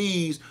your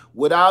bees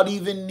without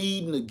even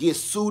needing to get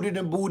suited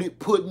and booted,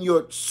 putting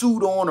your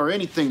suit on or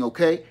anything,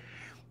 okay?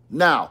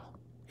 Now,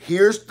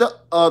 here's the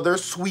other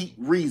sweet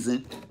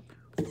reason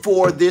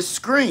for this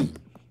screen.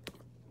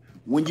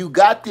 When you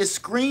got this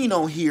screen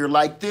on here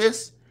like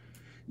this,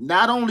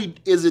 not only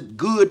is it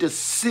good to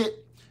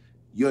sit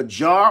your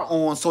jar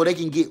on so they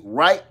can get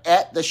right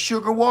at the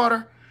sugar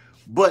water,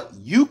 But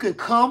you can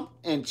come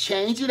and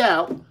change it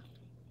out.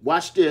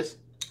 Watch this.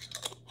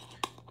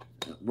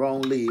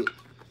 Wrong lid.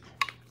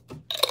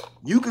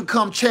 You can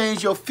come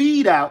change your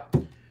feed out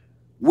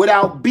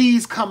without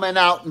bees coming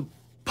out and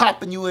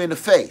popping you in the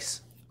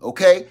face.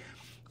 Okay?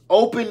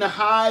 Open the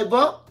hive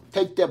up.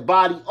 Take that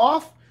body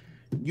off.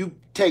 You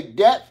take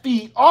that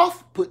feed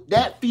off. Put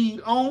that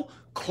feed on.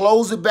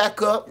 Close it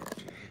back up.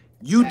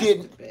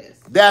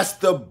 That's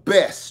the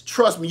best.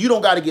 Trust me, you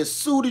don't got to get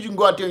suited. You can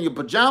go out there in your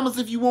pajamas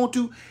if you want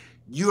to.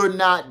 You're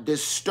not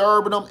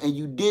disturbing them, and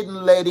you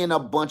didn't let in a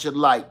bunch of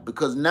light,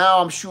 because now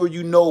I'm sure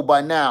you know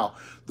by now,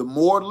 the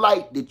more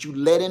light that you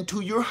let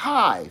into your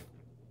hive,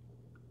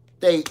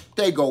 they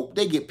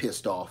get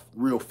pissed off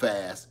real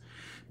fast,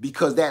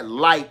 because that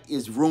light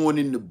is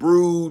ruining the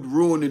brood,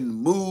 ruining the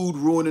mood,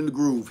 ruining the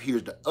groove.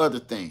 Here's the other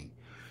thing.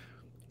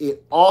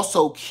 It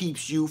also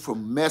keeps you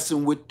from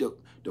messing with the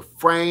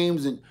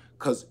frames, and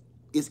because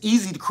it's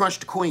easy to crunch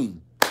the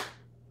queen.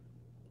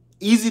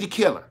 Easy to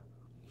kill her.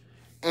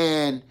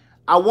 And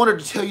I wanted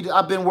to tell you that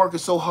I've been working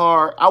so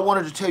hard. I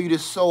wanted to tell you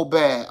this so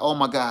bad. Oh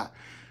my God.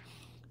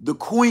 The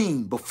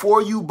queen,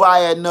 before you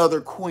buy another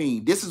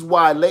queen, this is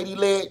why Lady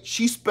Led,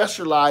 she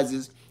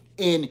specializes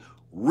in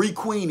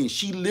requeening.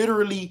 She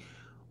literally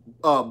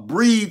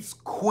breeds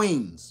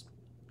queens.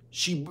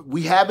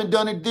 We haven't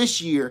done it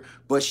this year,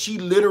 but she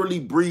literally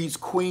breeds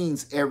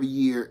queens every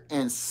year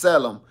and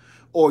sell them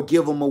or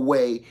give them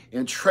away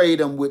and trade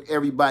them with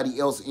everybody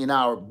else in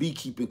our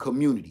beekeeping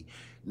community.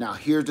 Now,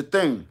 here's the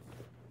thing.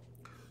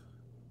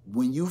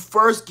 When you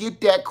first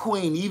get that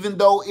queen, even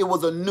though it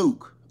was a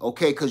nuke,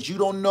 okay, because you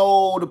don't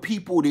know the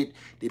people that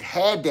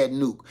had that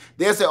nuke.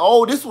 They'll say,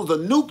 oh, this was a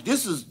nuke.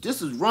 This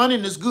is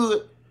running as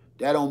good.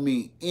 That don't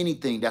mean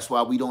anything. That's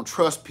why we don't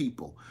trust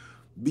people,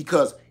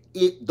 because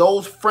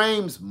those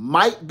frames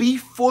might be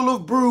full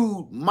of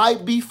brood,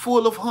 might be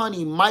full of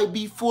honey, might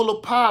be full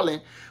of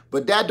pollen,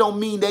 but that don't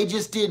mean they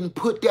just didn't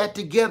put that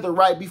together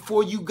right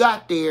before you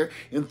got there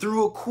and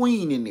threw a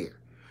queen in there.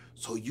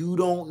 So you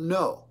don't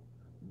know.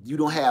 You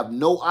don't have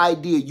no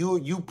idea.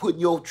 You put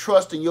your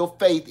trust and your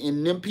faith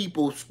in them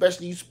people,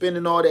 especially you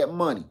spending all that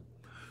money.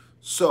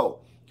 So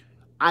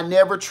I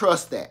never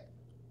trust that.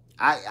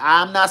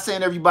 I'm not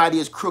saying everybody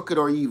is crooked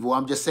or evil.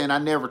 I'm just saying I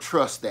never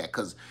trust that,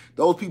 because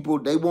those people,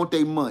 they want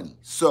their money.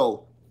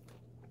 So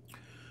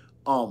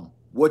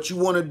what you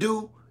want to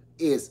do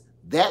is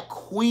that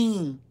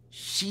queen,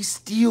 she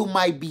still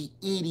might be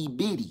itty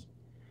bitty.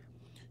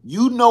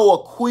 You know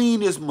a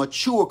queen is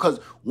mature, because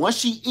once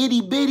she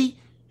itty bitty,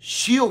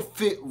 she'll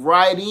fit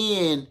right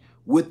in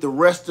with the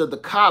rest of the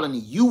colony.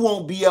 You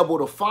won't be able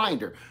to find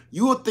her.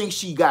 You will think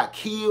she got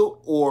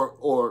killed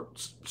or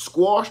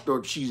squashed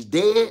or she's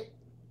dead.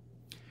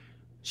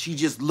 She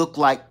just looked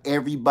like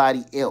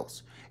everybody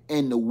else.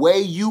 And the way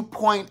you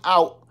point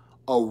out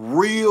a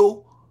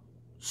real,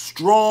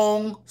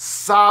 strong,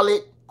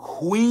 solid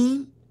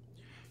queen,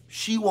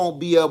 she won't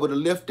be able to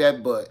lift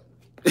that butt.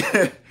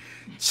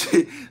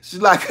 She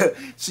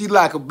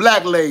like a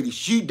black lady.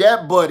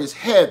 That butt is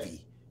heavy.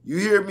 You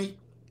hear me?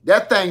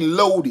 That thing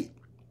loaded.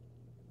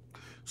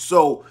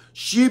 So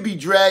she be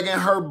dragging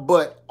her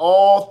butt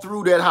all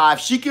through that hive.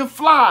 She can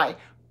fly,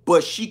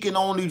 but she can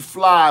only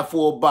fly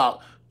for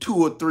about 2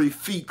 or 3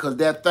 feet, because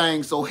that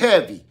thing's so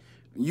heavy.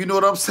 You know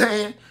what I'm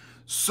saying?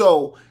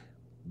 So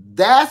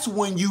that's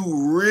when you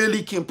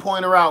really can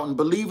point her out. And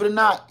believe it or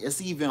not,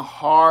 it's even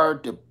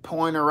hard to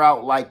point her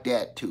out like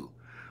that too.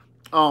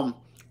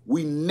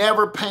 We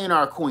never paint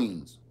our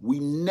queens. We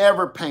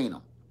never paint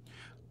them.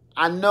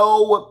 I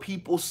know what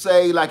people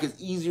say, like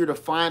it's easier to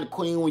find a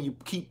queen when you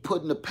keep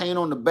putting the paint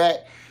on the back,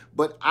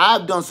 but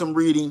I've done some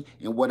reading,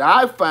 and what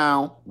I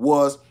found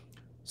was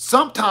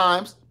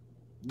sometimes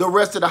the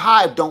rest of the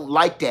hive don't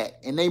like that,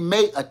 and they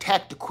may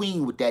attack the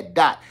queen with that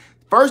dot.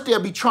 First,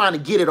 they'll be trying to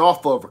get it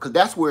off of her, because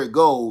that's where it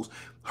goes.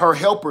 Her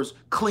helpers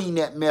clean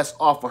that mess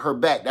off of her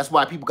back. That's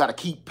why people got to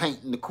keep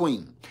painting the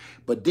queen.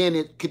 But then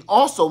it can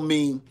also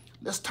mean,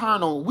 let's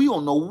turn on, we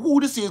don't know who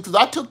this is, because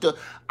I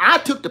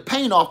took the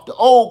paint off the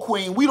old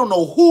queen. We don't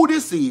know who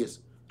this is.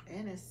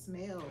 And it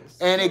smells.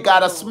 And it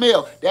got a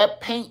smell. That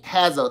paint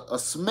has a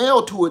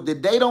smell to it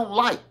that they don't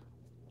like.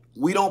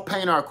 We don't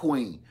paint our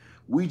queen.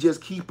 We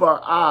just keep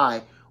our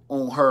eye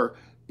on her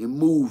and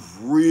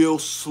move real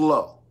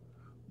slow.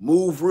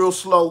 Move real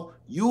slow.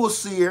 You will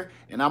see her.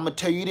 And I'm going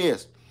to tell you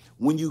this.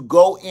 When you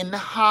go in the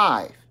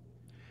hive,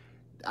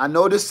 I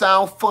know this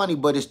sounds funny,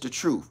 but it's the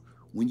truth.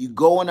 When you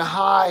go in the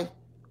hive,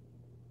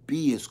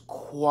 be as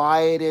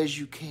quiet as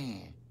you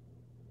can.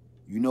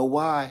 You know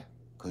why?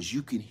 Because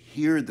you can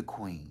hear the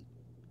queen.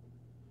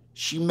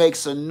 She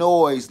makes a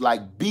noise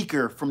like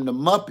Beaker from the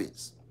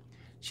Muppets.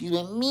 She's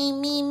like, me,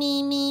 me,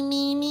 me, me,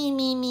 me, me,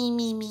 me, me,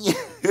 me, me.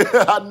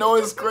 I know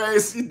it's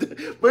crazy,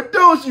 but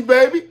don't she,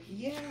 baby?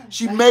 Yeah.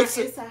 She makes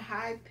it. It's a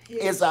high pitch.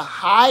 It's a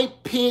high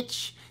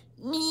pitch.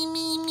 Me,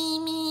 me, me,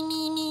 me,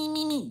 me, me,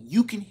 me, me.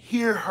 You can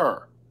hear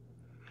her.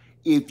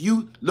 If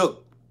you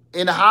look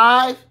in the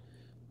hive,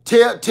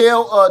 tell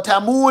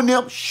Tamu and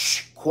them,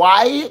 shh,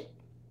 quiet,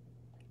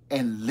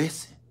 and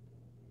listen.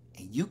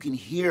 And you can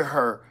hear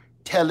her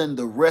telling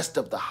the rest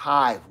of the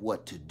hive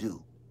what to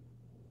do.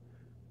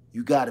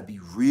 You got to be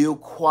real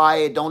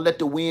quiet. Don't let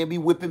the wind be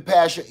whipping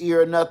past your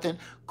ear or nothing.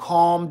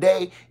 Calm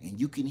day, and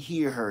you can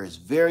hear her. It's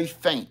very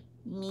faint.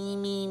 Me,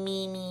 me,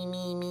 me, me,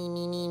 me, me,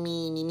 me, me, me,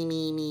 me, me,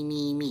 me, me,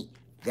 me, me.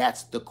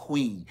 That's the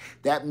queen.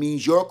 That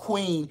means your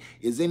queen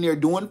is in there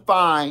doing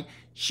fine.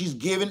 She's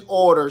giving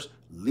orders.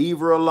 Leave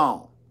her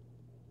alone.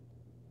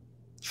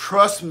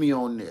 Trust me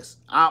on this.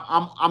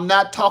 I'm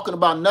not talking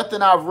about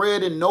nothing I've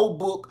read in no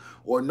book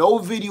or no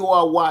video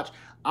I watch.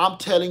 I'm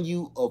telling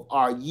you of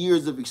our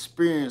years of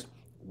experience,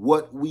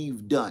 what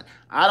we've done.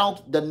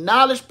 The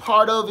knowledge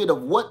part of it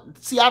of what,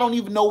 see, I don't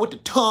even know what the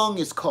tongue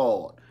is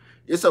called.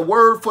 It's a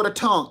word for the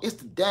tongue. It's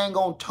the dang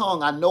on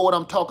tongue. I know what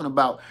I'm talking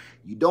about.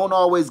 You don't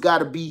always got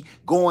to be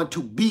going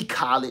to bee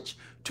college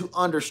to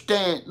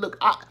understand.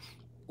 Look,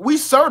 we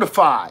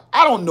certified.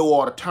 I don't know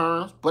all the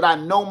terms, but I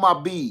know my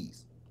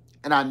bees,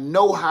 and I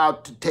know how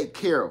to take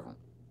care of them.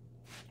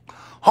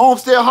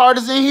 Homestead Heart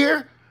is in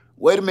here.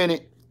 Wait a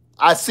minute.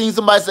 I seen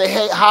somebody say,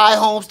 hey, hi,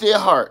 Homestead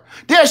Heart.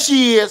 There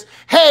she is.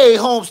 Hey,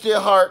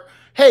 Homestead Heart.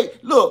 Hey,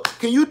 look,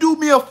 can you do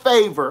me a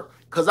favor?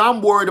 Because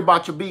I'm worried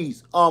about your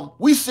bees.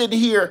 We sitting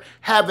here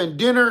having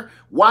dinner,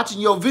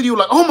 watching your video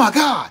like, oh, my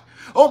God.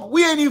 Oh,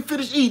 we ain't even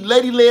finished eating.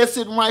 Lady Leia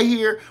sitting right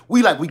here.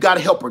 We got to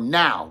help her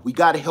now. We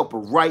got to help her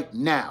right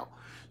now.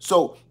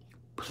 So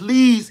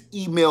please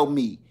email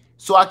me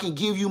so I can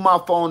give you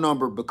my phone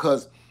number,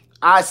 because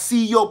I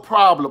see your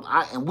problem,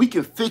 and we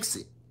can fix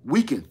it.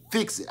 We can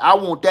fix it. I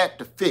want that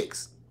to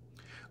fix.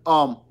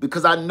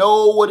 Because I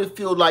know what it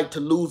feels like to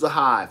lose a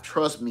hive.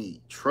 Trust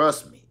me.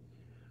 Trust me.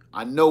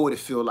 I know what it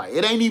feels like.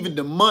 It ain't even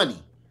the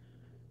money.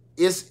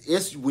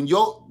 It's when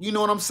you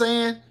know what I'm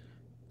saying?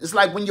 It's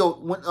like when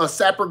a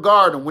sapper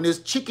garden, when his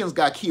chickens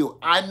got killed.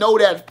 I know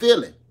that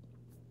feeling.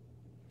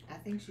 I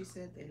think she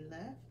said they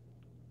left.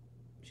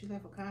 She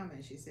left a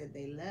comment. She said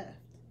they left.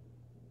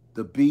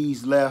 The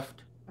bees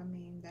left. I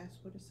mean, that's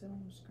what it said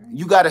on the screen.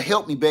 You got to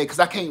help me, babe, because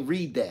I can't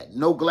read that.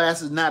 No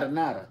glasses, nada,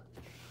 nada.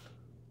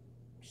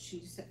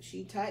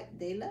 She typed,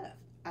 they left.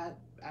 I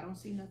don't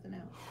see nothing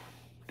else.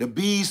 The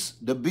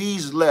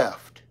bees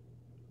left.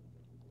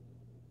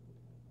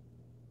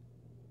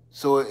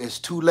 So it's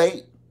too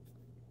late?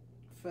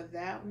 For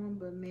that one,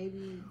 but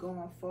maybe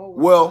going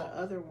forward well, for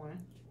the other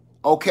one.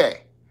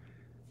 Okay.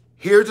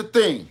 Here's the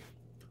thing.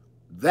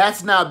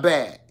 That's not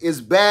bad.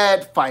 It's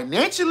bad,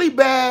 financially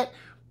bad,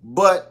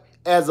 but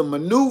as a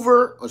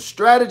maneuver, a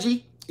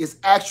strategy, it's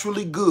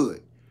actually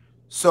good.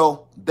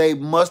 So they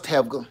must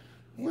have gone.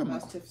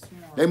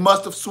 They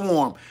must have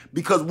swarmed,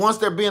 because once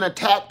they're being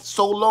attacked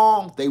so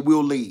long, they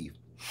will leave.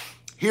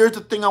 Here's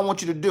the thing I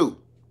want you to do.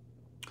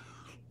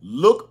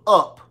 Look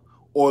up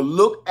or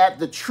look at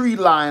the tree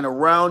line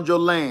around your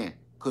land,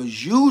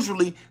 because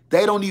usually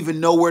they don't even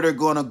know where they're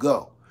going to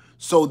go.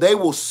 So they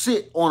will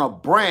sit on a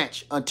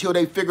branch until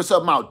they figure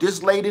something out.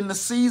 This late in the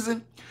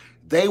season,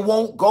 they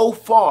won't go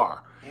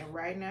far. And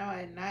right now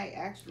at night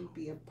actually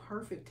be a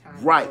perfect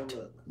time right. to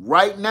look.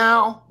 Right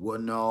now, well,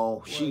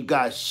 no, she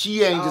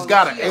ain't just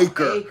got an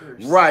acre.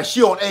 Acres. Right,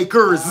 she on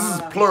acres. This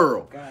is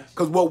plural.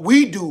 Because what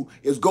we do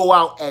is go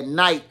out at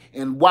night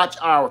and watch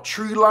our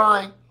tree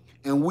line,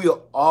 and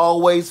we'll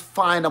always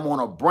find them on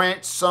a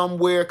branch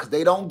somewhere, because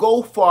they don't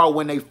go far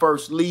when they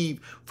first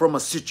leave from a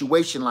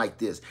situation like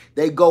this.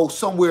 They go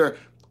somewhere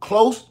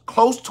close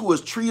to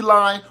his tree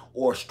line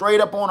or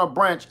straight up on a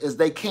branch as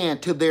they can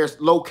to their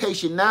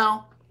location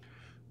now.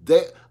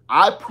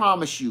 I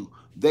promise you,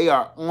 they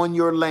are on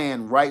your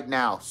land right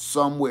now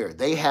somewhere.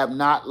 They have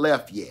not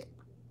left yet.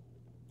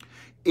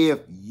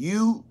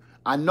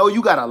 I know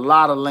you got a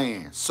lot of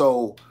land,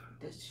 so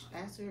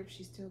ask her if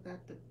she still got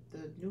the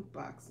nuke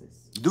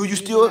boxes. Do you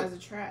still as a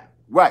trap?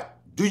 Right.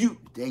 Do you?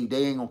 They ain't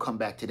gonna come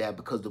back to that,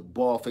 because the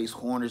ball-faced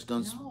hornets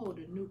done. No,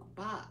 the nuke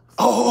box.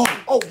 Oh,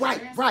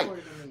 right.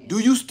 Do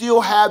you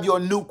still have your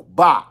nuke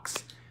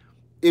box?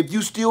 If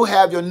you still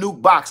have your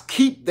nuke box,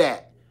 keep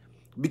that.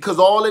 Because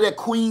all of that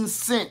queen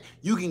scent,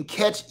 you can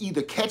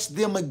either catch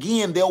them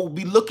again. They'll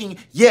be looking.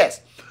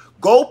 Yes.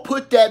 Go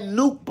put that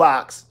nuke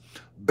box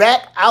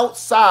back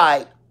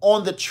outside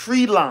on the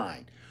tree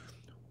line.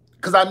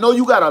 Because I know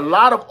you got a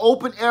lot of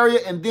open area,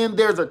 and then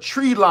there's a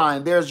tree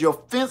line. There's your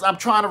fence. I'm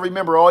trying to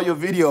remember all your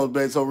videos,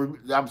 babe, so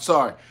I'm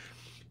sorry.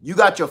 You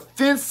got your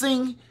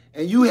fencing,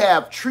 and you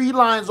have tree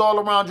lines all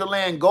around your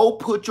land. Go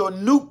put your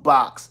nuke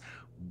box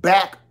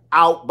back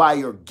out by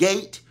your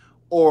gate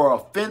or a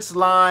fence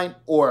line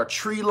or a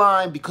tree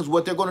line, because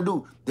what they're going to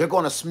do, they're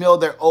going to smell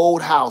their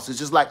old house. It's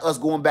just like us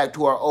going back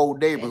to our old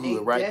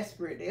neighborhood, right? They're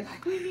desperate. They're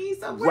like, we need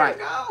somewhere to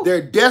go.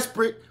 They're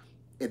desperate.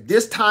 At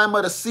this time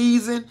of the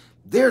season,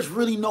 there's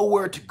really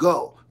nowhere to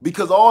go,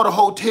 because all the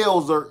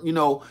hotels are,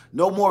 no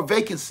more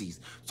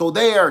vacancies. So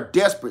they are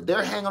desperate.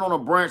 They're hanging on a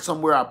branch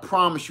somewhere. I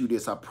promise you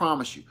this. I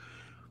promise you.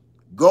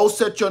 Go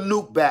set your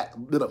nuke back,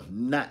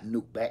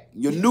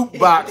 your nuke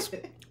box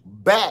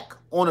back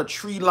on a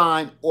tree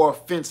line or a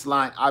fence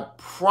line. I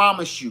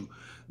promise you,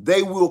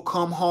 they will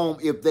come home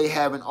if they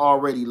haven't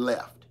already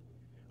left.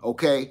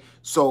 Okay?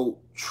 So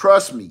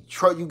trust me.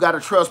 You got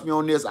to trust me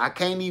on this. I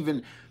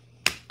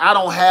I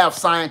don't have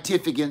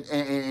scientific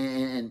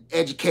and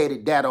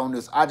educated data on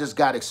this. I just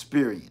got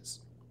experience.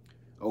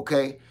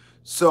 Okay,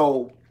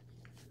 so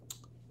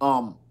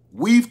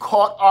we've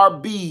caught our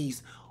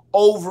bees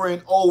over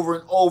and over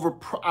and over.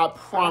 I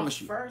promise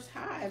you. Our first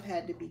hive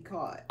had to be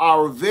caught.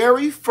 Our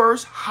very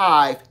first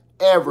hive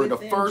ever. Within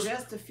the first,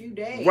 just a few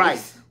days.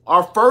 Right.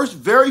 Our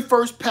very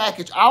first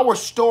package. Our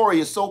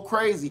story is so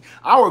crazy.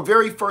 Our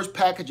very first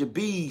package of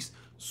bees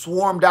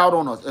swarmed out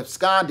on us,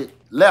 absconded,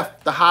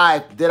 left the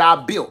hive that I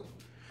built.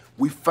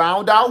 We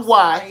found out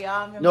why.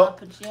 No,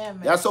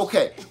 that's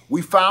okay.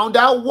 We found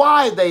out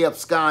why they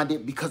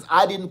absconded because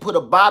I didn't put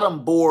a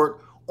bottom board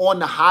on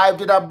the hive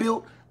that I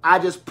built. I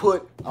just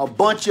put a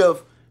bunch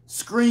of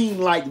screen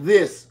like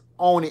this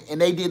on it,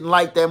 and they didn't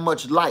like that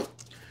much light.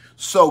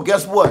 So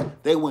guess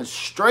what? They went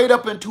straight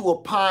up into a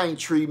pine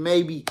tree,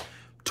 maybe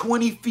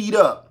 20 feet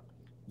up.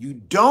 You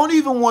don't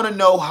even want to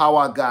know how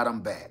I got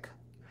them back.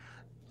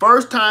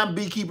 First time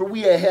beekeeper,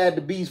 we had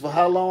the bees for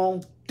how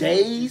long?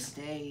 Days?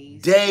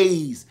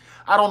 Days.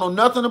 I don't know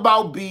nothing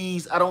about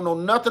bees. I don't know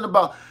nothing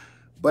about,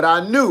 but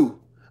I knew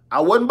I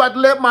wasn't about to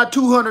let my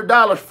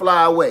 $200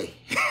 fly away.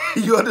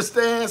 You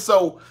understand?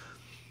 So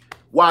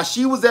while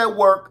she was at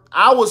work,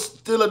 I was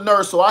still a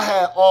nurse, so I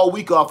had all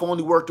week off,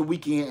 only worked the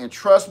weekend. And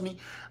trust me,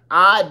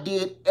 I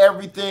did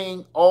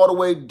everything all the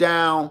way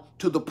down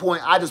to the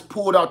point I just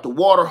pulled out the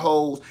water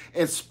hose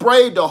and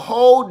sprayed the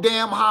whole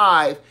damn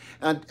hive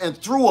and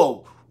threw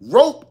a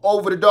rope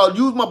over the dog.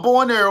 Used my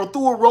bow and arrow,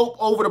 threw a rope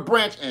over the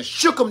branch and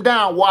shook them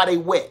down while they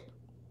wet.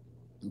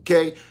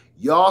 Okay?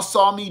 Y'all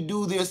saw me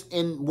do this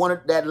in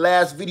that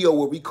last video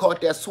where we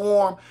caught that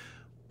swarm,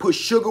 put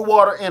sugar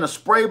water in a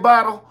spray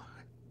bottle.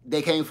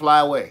 They can't fly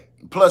away.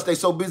 Plus, they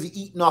so busy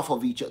eating off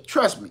of each other.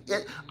 Trust me.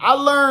 I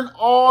learned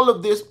all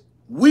of this.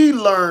 We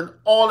learned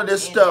all of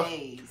this stuff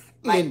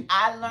in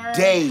I learned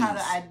days. How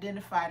to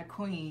identify the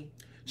queen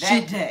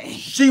that day.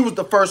 She was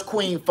the first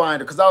queen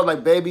finder because I was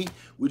like, baby,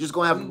 we're just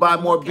going to have to buy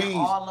more bees.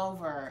 All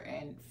over.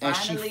 And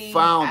finally, she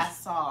found I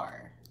saw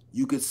her.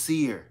 You could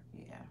see her.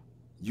 Yeah.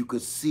 You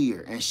could see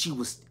her. And she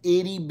was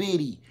itty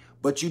bitty.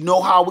 But you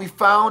know how we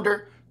found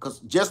her? Because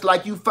just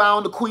like you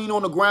found the queen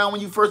on the ground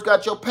when you first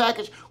got your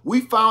package,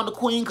 we found the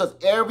queen because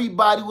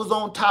everybody was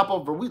on top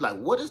of her. We like,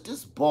 what is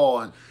this ball?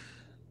 And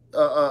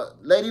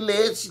Lady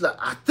Liz, she's like,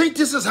 I think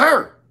this is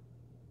her.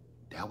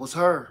 That was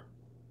her.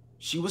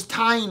 She was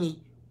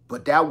tiny,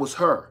 but that was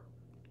her.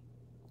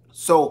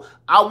 So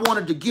I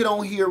wanted to get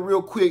on here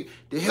real quick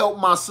to help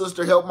my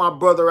sister, help my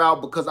brother out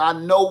because I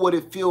know what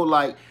it feels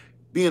like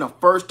being a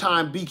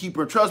first-time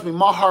beekeeper. And trust me,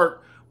 my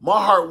heart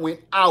went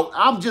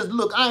out.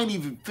 Look, I ain't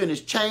even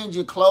finished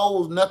changing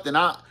clothes, nothing.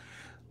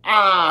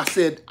 I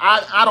said,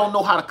 I don't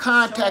know how to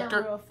contact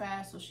her. Real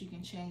fast so she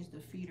can change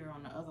the feeder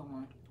on the other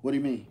one. What do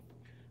you mean?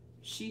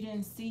 She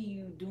didn't see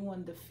you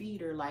doing the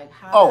feeder, like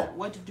how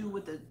what to do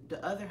with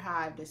the other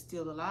hive that's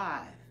still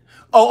alive.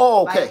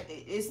 Oh, okay.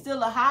 Like, it's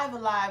still a hive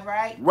alive,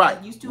 right? Right.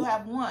 But you still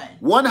have one.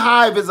 One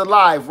hive is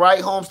alive,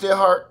 right, Homestead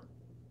Heart?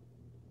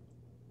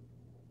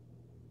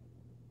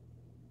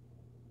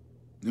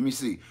 Let me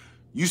see.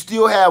 You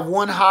still have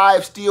one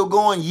hive still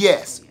going?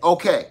 Yes.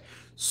 Okay.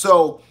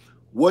 So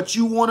what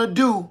you want to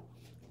do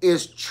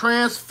is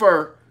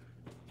transfer.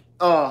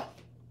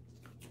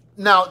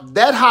 Now,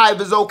 that hive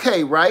is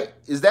okay, right?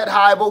 Is that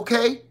hive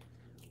okay?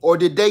 Or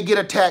did they get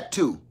attacked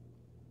too?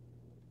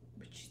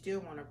 But you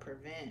still want to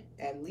prevent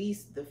at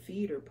least the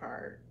feeder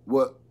part.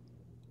 Well,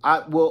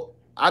 I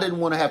didn't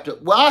want to have to.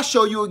 Well, I'll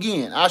show you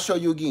again.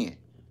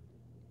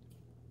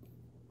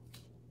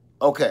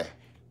 Okay.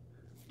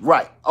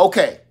 Right.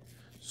 Okay.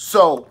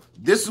 So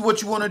this is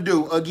what you want to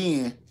do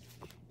again,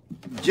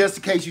 just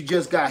in case you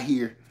just got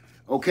here.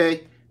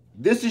 Okay.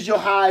 This is your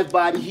hive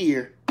body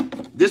here.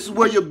 This is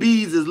where your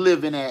bees is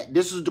living at.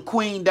 This is the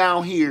queen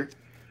down here.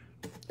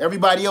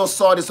 Everybody else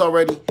saw this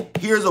already.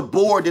 Here's a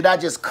board that I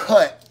just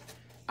cut.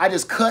 I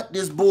just cut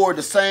this board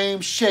the same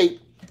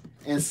shape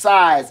and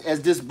size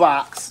as this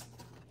box,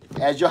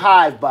 as your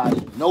hive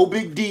body. No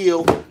big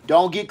deal.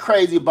 Don't get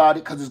crazy about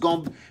it because it's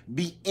going to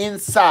be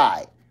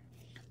inside.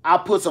 I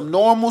put some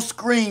normal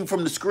screen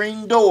from the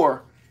screen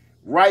door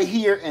right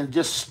here and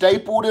just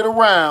stapled it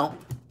around.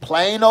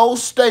 Plain old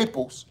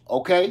staples,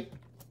 okay?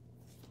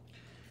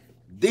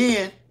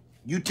 Then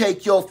you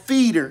take your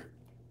feeder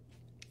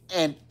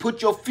and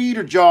put your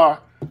feeder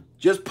jar,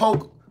 just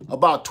poke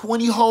about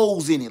 20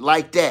 holes in it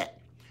like that.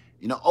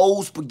 In an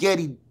old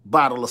spaghetti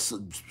bottle, a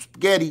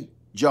spaghetti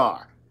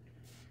jar.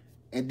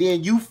 And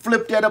then you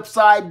flip that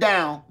upside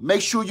down.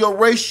 Make sure your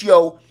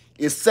ratio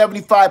is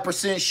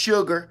 75%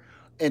 sugar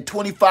and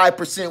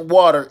 25%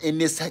 water in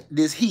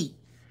this heat.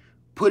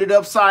 Put it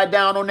upside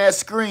down on that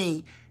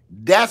screen.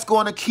 That's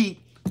going to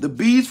keep the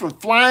bees from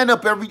flying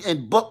up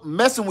and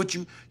messing with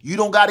you. You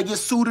don't got to get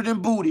suited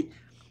and booted.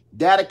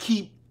 That'll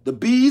keep the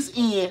bees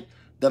in,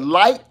 the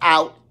light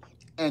out,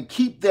 and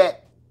keep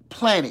that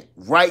planet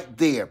right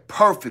there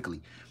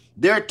perfectly.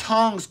 Their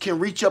tongues can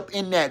reach up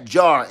in that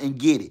jar and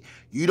get it.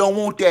 You don't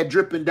want that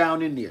dripping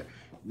down in there.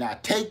 Now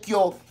take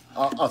your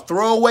a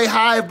throwaway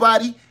hive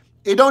body.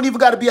 It don't even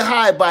got to be a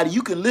hive body.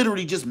 You can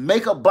literally just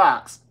make a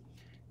box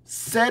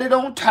set it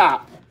on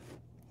top,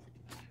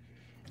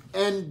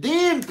 and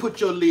then put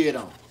your lid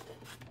on.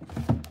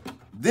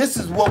 This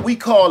is what we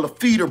call a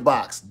feeder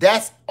box.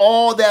 That's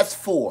all that's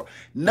for.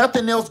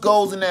 Nothing else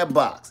goes in that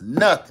box.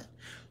 Nothing.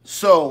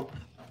 So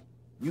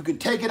you can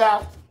take it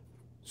out,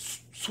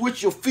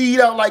 switch your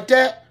feed out like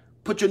that,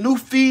 put your new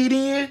feed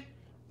in,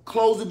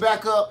 close it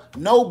back up.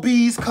 No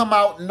bees come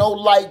out, no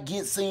light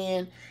gets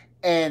in,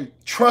 and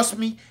trust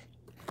me,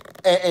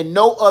 and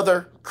no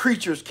other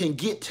creatures can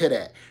get to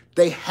that.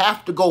 They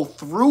have to go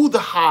through the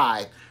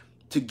hive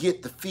to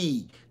get the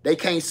feed. They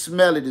can't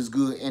smell it as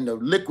good, and the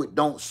liquid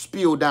don't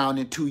spill down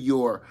into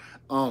your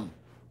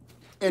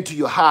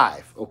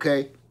hive,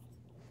 okay?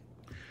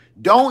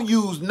 Don't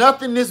use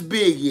nothing this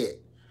big yet.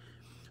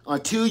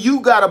 Until you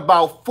got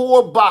about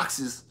 4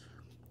 boxes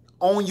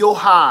on your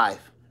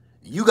hive,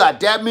 you got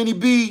that many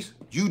bees,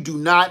 you do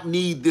not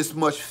need this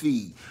much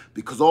feed,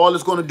 because all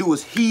it's going to do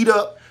is heat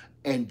up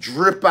and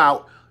drip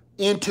out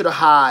into the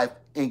hive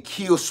and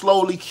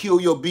slowly kill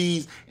your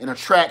bees and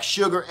attract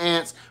sugar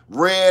ants,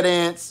 red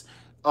ants,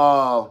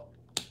 all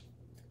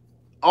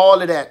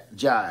of that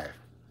jive,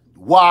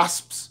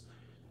 wasps,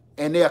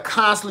 and they'll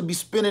constantly be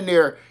spending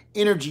their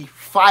energy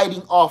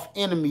fighting off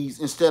enemies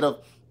instead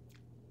of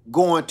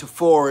going to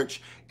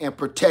forage and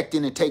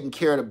protecting and taking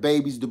care of the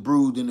babies, the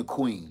brood, and the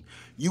queen.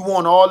 You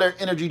want all their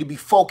energy to be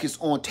focused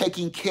on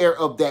taking care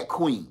of that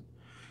queen,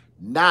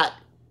 not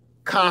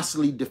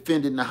constantly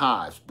defending the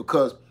hives,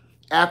 because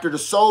after the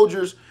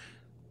soldiers,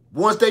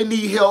 once they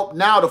need help,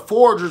 now the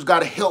foragers got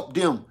to help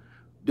them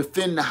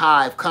defend the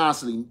hive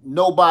constantly.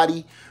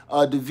 Nobody,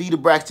 Davita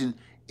Braxton,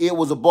 it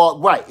was a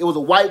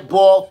white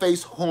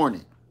bald-faced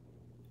hornet.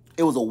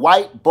 It was a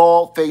white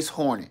bald-faced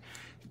hornet.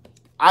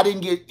 I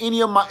didn't get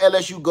any of my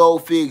LSU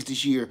gold figs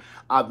this year.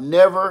 I've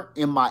never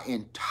in my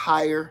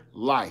entire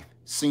life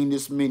seen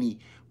this many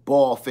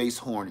bald-faced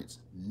hornets.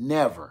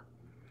 Never.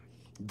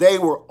 They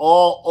were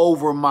all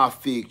over my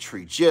fig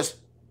tree.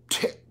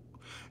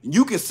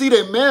 You can see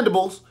their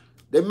mandibles.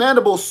 Their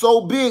mandibles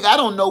so big, I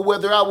don't know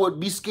whether I would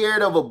be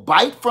scared of a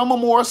bite from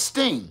them or a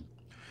sting.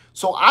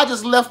 So I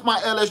just left my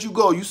LSU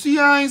gold. You see,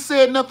 I ain't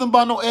said nothing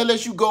about no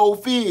LSU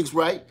gold figs,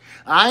 right?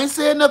 I ain't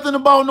said nothing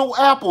about no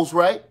apples,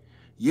 right?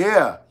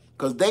 Yeah,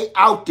 because they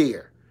out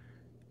there.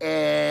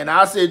 And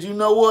I said, you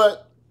know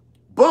what?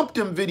 Bump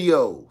them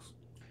videos.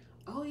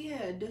 Oh,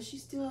 yeah. Does she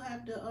still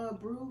have the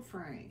brood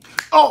frame?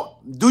 Oh,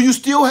 do you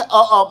still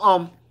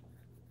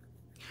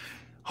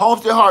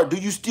Homestead Heart, do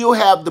you still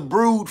have the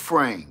brood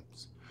frames?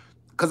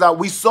 Because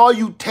we saw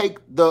you take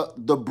the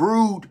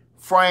brood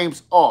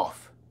frames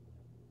off.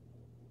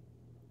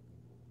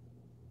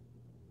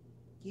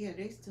 Yeah,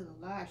 they still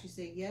alive. She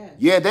said yes.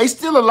 Yeah, they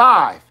still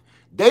alive.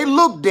 They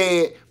look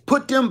dead.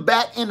 Put them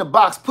back in the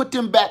box. Put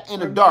them back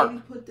in the dark.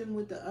 Maybe put them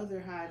with the other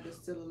hive that's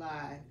still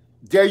alive.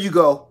 There you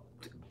go.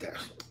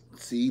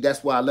 See,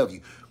 that's why I love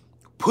you.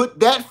 Put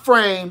that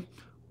frame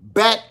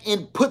back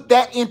in. Put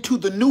that into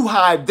the new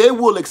hive. They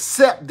will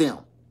accept them.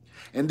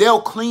 And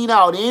they'll clean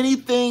out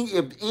anything.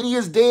 If any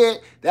is dead,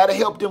 that'll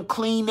help them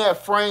clean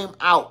that frame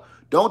out.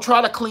 Don't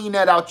try to clean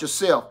that out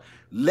yourself.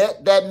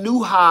 Let that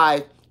new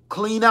hive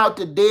clean out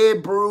the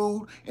dead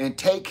brood and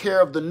take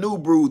care of the new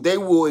brood. They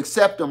will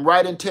accept them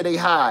right into their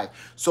hive,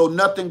 so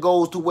nothing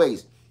goes to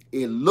waste.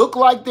 It look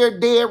like they're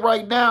dead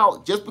right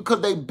now just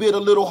because they bit a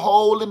little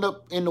hole in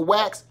the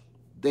wax.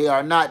 They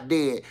are not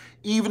dead.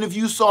 Even if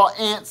you saw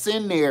ants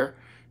in there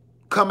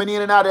coming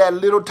in and out of that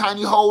little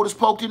tiny hole that's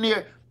poked in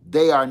there,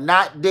 they are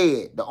not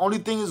dead. The only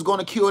thing that's going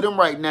to kill them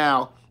right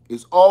now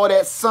is all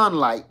that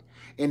sunlight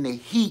and the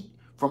heat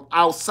from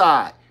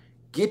outside.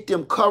 Get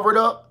them covered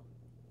up.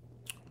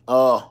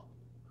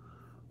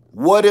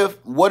 What if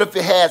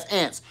it has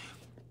ants?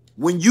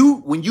 When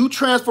you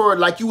transfer it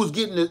like you was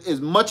getting as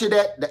much of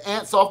the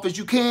ants off as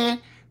you can,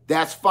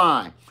 that's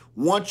fine.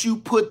 Once you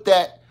put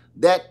that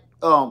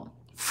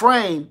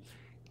frame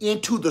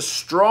into the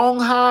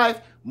strong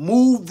hive,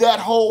 move that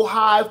whole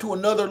hive to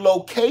another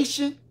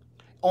location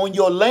on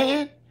your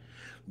land,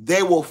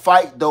 they will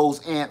fight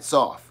those ants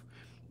off.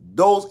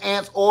 Those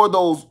ants or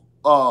those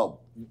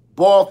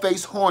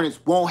bald-faced hornets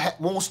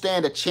won't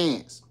stand a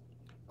chance.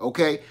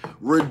 Okay?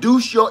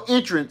 Reduce your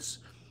entrance.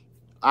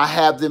 I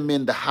have them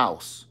in the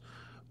house.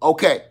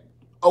 Okay.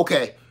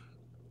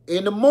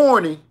 In the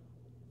morning,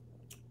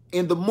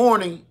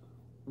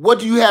 what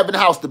do you have in the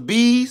house? The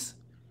bees?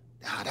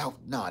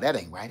 No, that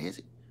ain't right, is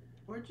it?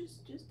 Or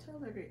just tell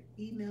her to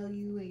email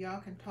you and y'all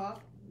can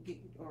talk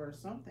or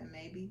something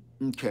maybe.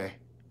 Okay.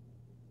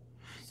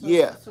 So,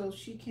 yeah. So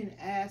she can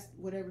ask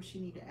whatever she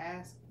need to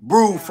ask.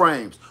 Brood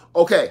frames.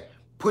 Okay.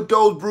 Put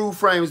those brood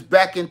frames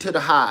back into the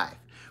hive.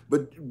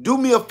 But do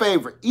me a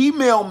favor.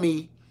 Email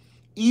me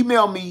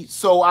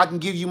so I can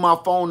give you my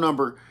phone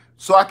number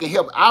so I can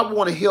help. I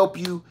want to help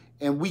you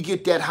and we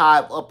get that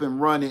hive up and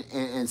running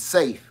and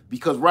safe.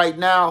 Because right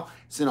now,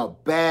 it's in a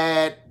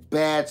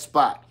bad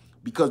spot.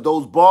 Because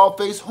those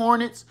bald-faced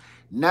hornets,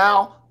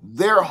 now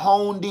they're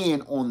honed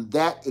in on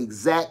that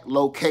exact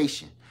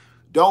location.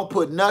 Don't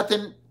put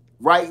nothing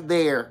right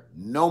there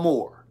no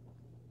more.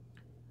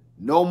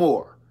 No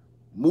more.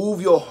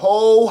 Move your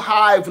whole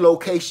hive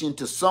location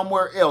to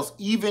somewhere else,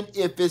 even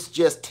if it's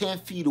just 10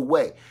 feet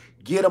away.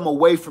 Get them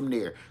away from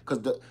there.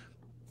 Because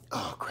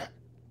oh crap,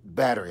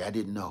 battery, I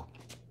didn't know.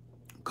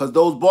 Because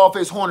those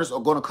bald-faced hornets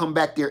are going to come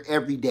back there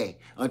every day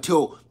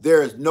until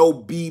there is no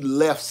bee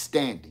left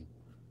standing.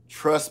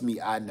 Trust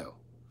me, I know.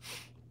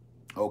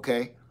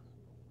 Okay?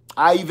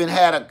 I even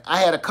had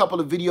a couple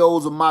of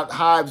videos of my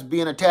hives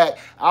being attacked.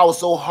 I was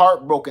so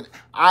heartbroken.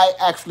 I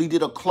actually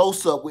did a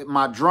close-up with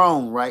my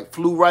drone, right?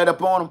 Flew right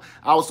up on them.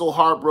 I was so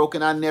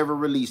heartbroken, I never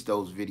released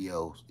those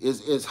videos.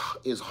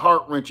 It's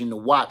heart-wrenching to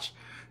watch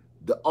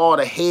all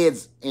the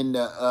heads and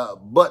the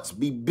butts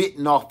be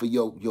bitten off of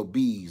your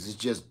bees. It's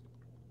just,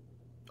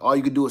 all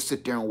you can do is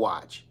sit there and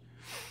watch.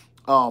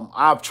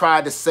 I've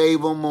tried to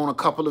save them on a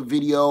couple of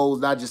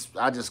videos.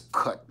 I just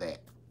cut that.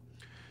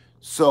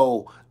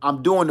 So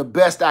I'm doing the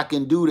best I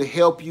can do to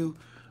help you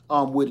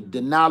with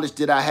the knowledge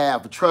that I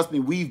have. But trust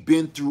me, we've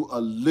been through a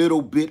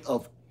little bit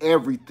of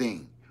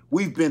everything.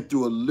 We've been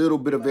through a little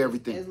bit of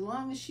everything. As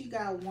long as she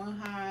got one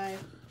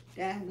hive,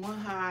 that one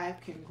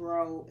hive can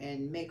grow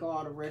and make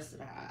all the rest of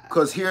the hives.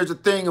 Because here's the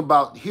thing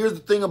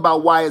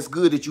about why it's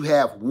good that you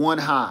have one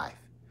hive.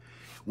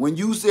 When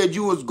you said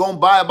you was gonna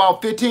buy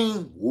about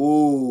 15,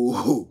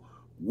 whoa,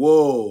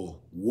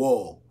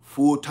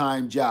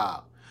 full-time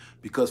job.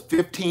 Because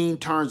 15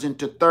 turns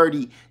into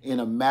 30 in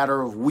a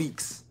matter of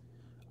weeks.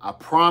 I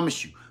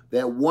promise you,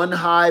 that one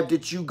hive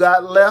that you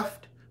got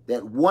left,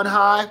 that one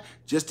hive,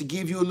 just to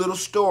give you a little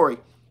story,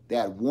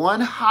 that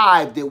one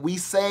hive that we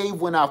saved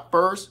when I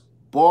first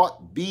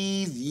bought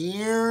bees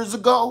years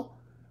ago,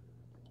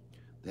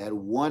 that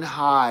one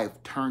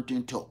hive turned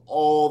into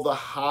all the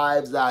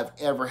hives I've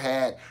ever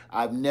had.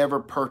 I've never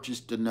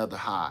purchased another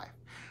hive.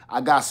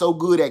 I got so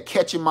good at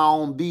catching my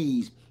own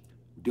bees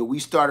that we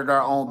started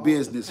our own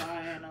business.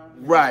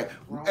 Right,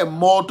 and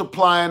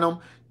multiplying them,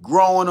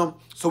 growing them.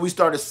 So we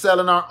started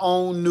selling our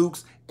own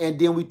nukes, and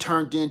then we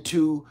turned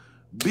into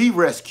bee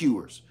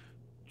rescuers.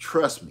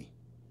 Trust me,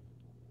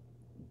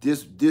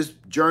 this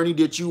journey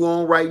that you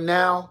on right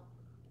now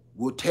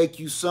will take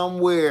you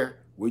somewhere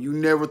where you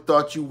never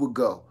thought you would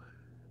go.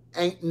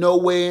 Ain't no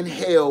way in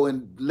hell,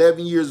 and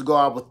 11 years ago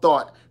I would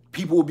thought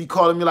people would be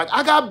calling me like,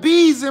 I got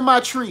bees in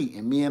my tree.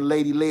 And me and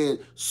Lady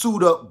Led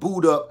suit up,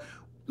 boot up,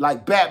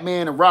 like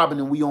Batman and Robin,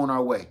 and we on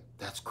our way.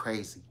 That's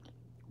crazy.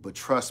 But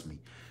trust me,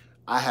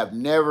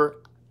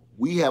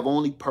 we have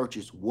only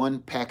purchased one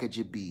package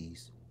of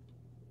bees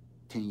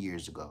 10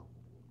 years ago.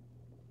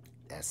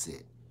 That's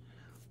it.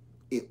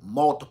 It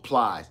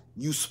multiplies.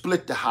 You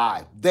split the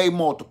hive, they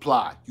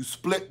multiply. You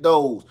split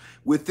those.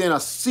 Within a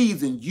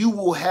season, you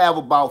will have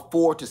about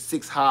 4 to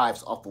 6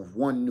 hives off of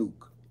one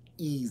nuke.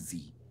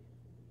 Easy.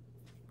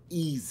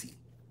 Easy.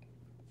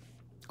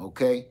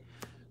 Okay?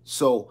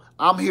 So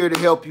I'm here to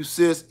help you,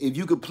 sis. If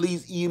you could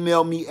please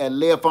email me at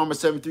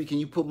leadfarmer73. Can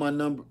you put my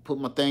number, put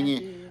my thing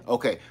in?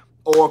 Okay.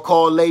 Or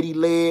call Lady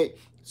Led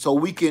so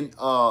we can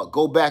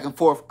go back and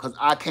forth, because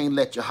I can't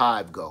let your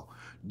hive go.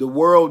 The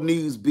world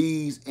needs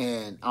bees,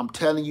 and I'm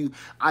telling you,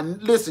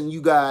 listen,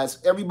 you guys,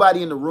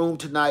 everybody in the room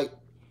tonight,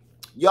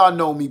 y'all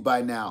know me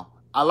by now.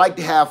 I like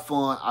to have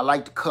fun. I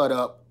like to cut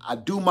up. I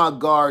do my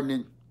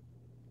gardening.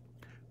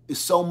 It's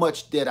so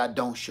much that I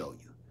don't show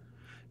you.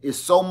 It's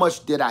so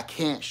much that I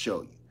can't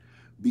show you.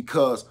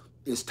 Because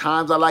it's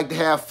times I like to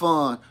have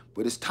fun,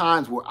 but it's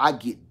times where I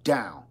get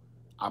down.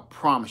 I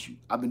promise you.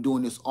 I've been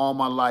doing this all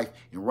my life.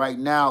 And right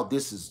now,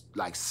 this is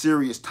like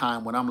serious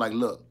time when I'm like,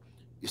 look,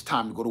 it's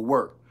time to go to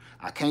work.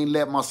 I can't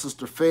let my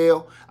sister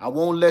fail. I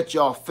won't let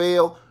y'all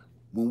fail.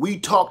 When we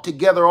talk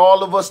together,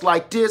 all of us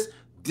like this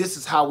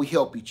is how we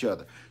help each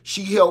other.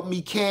 She helped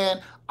me, Can.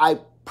 I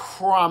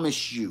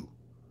promise you.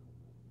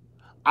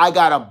 I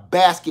got a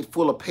basket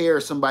full of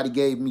pears somebody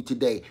gave me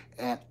today,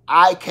 and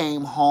I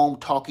came home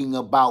talking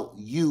about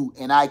you,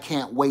 and I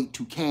can't wait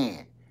to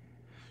Can.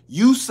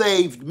 You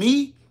saved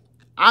me.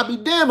 I'll be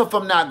damned if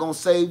I'm not going to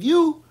save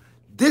you.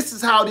 This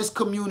is how this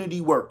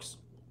community works.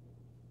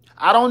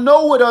 I don't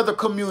know what other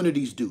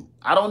communities do.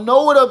 I don't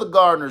know what other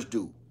gardeners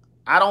do.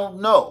 I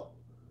don't know.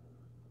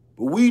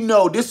 But we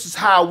know this is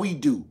how we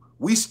do.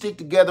 We stick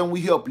together and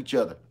we help each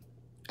other.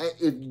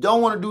 If you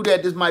don't want to do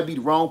that, this might be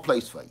the wrong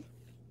place for you.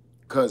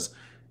 Because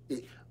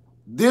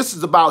this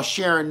is about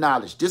sharing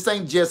knowledge. This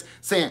ain't just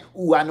saying,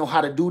 ooh, I know how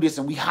to do this,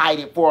 and we hide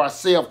it for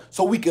ourselves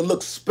so we can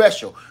look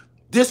special.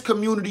 This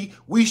community,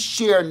 we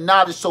share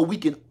knowledge so we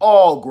can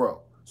all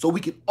grow, so we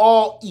can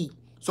all eat,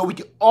 so we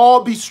can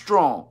all be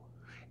strong.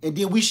 And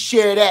then we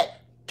share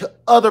that to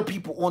other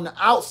people on the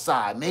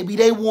outside. Maybe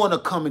they want to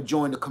come and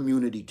join the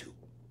community too.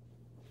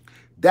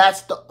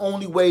 That's the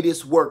only way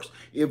this works.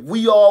 If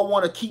we all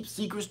want to keep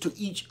secrets to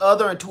each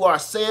other and to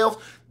ourselves,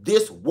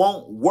 this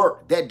won't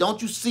work. That,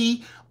 don't you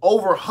see,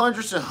 over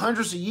hundreds and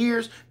hundreds of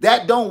years,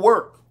 that don't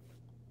work.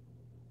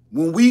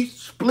 When we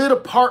split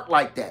apart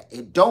like that,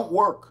 it don't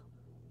work.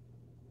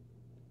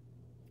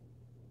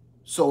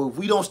 So if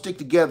we don't stick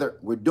together,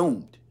 we're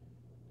doomed.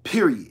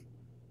 Period.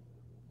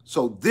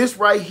 So this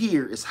right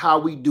here is how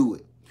we do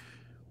it.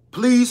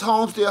 Please,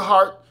 Homestead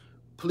Heart,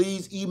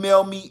 please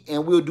email me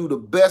and we'll do the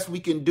best we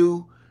can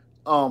do.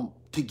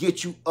 to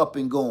get you up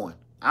and going.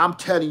 I'm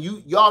telling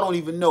you, y'all don't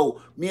even know.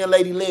 Me and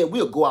Lady Led,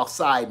 we'll go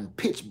outside and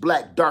pitch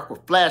black dark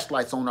with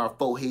flashlights on our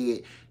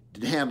forehead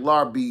to handle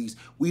our bees.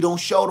 We don't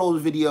show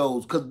those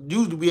videos because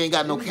usually we ain't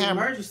got no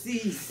camera.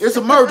 Emergencies. It's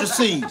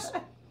emergencies.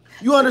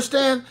 You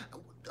understand?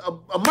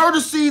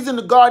 Emergencies in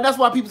the garden. That's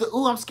why people say,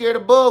 ooh, I'm scared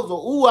of bugs,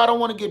 or ooh, I don't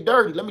want to get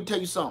dirty. Let me tell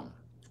you something.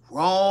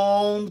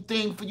 Wrong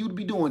thing for you to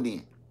be doing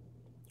then.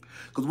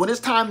 Because when it's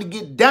time to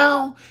get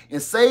down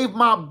and save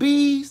my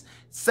bees,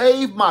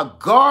 save my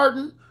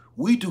garden,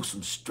 we do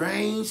some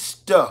strange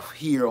stuff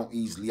here on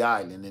Easley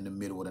Island in the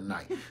middle of the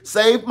night.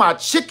 Save my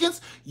chickens.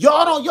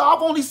 Y'all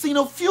have only seen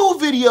a few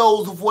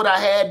videos of what I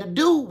had to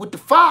do with the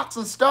fox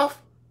and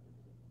stuff.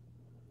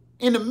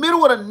 In the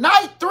middle of the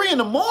night, 3 in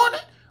the morning.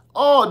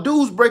 Oh,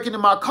 dudes breaking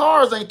in my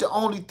cars ain't the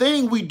only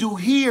thing we do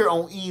here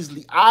on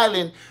Easley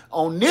Island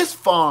on this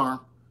farm.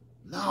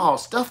 No,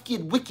 stuff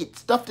get wicked.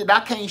 Stuff that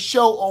I can't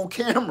show on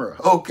camera,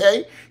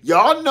 okay?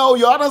 Y'all know,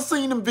 y'all done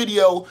seen them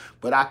videos,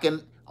 but I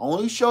can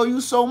only show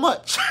you so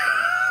much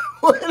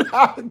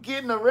without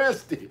getting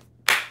arrested.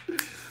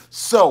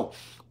 So,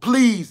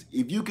 please,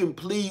 if you can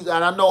please,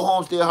 and I know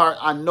Homestead Heart,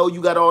 I know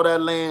you got all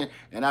that land,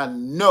 and I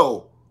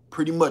know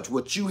pretty much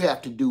what you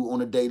have to do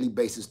on a daily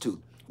basis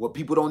too. What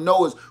people don't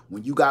know is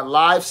when you got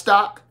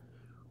livestock,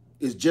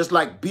 it's just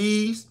like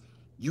bees,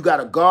 you got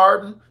a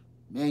garden,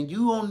 man,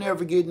 you don't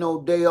never get no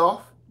day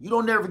off. You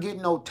don't never get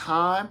no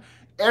time.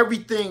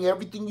 Everything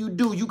you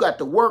do, you got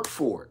to work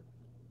for it.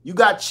 You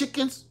got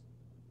chickens,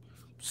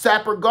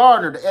 Sapper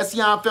Gardner, the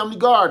Essian Family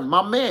Garden.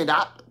 My man,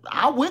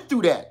 I went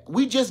through that.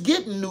 We just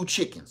getting new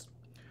chickens.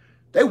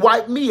 They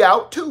wiped me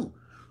out too.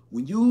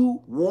 When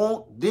you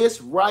want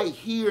this right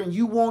here and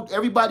you want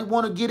everybody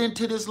want to get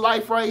into this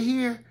life right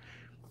here,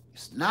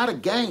 it's not a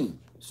game.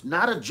 It's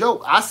not a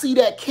joke. I see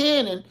that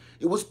cannon.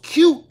 It was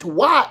cute to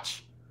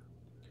watch.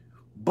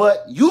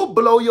 But you'll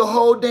blow your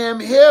whole damn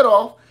head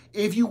off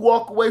if you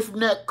walk away from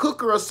that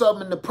cooker or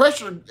something and the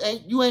pressure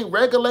you ain't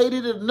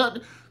regulated or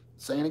nothing.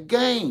 This ain't a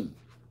game.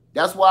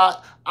 That's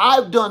why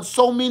I've done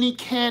so many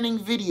canning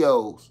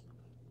videos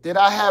that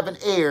I haven't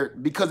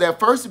aired, because at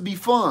first it'd be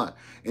fun.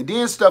 And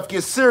then stuff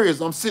gets serious.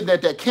 I'm sitting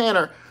at that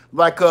canner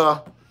like,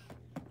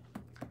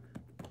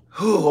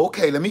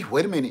 okay,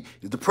 wait a minute.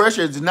 If the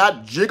pressure is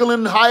not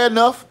jiggling high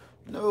enough,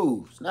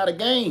 no, it's not a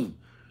game.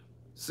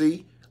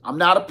 See, I'm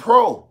not a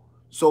pro.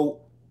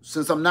 So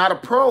since I'm not a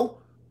pro,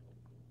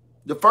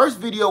 the first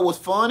video was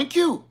fun and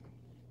cute,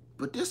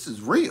 but this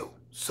is real.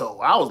 So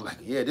I was like,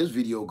 yeah, this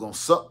video gonna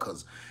suck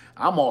because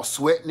I'm all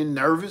sweating and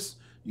nervous.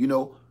 You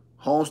know,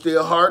 Homestead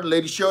Heart,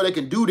 Lady Show, they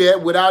can do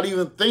that without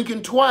even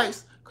thinking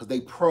twice because they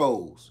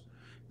pros.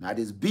 Now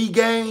this bee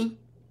game,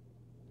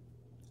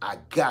 I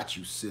got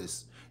you,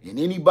 sis. And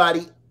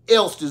anybody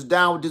else that's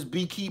down with this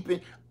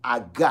beekeeping, I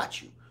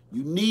got you.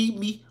 You need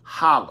me,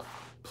 holler,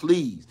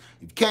 please.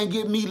 If you can't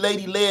get me,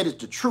 Lady Led is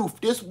the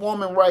truth. This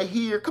woman right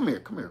here, come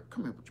here with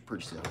your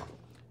pretty self.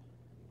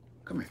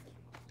 Come here.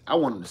 I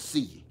want him to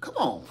see you. Come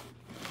on.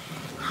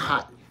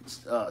 Hot,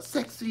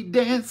 sexy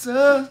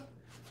dancer.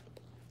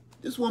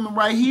 This woman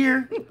right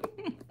here,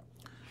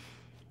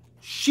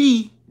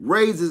 she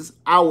raises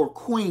our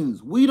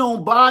queens. We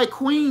don't buy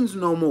queens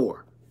no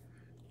more.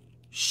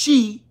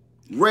 She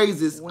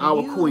raises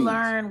our queens. When you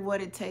learn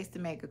what it takes to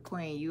make a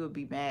queen, you would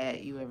be mad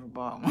you ever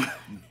bought one.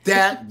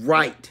 That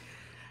right.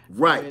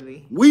 Right.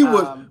 Really?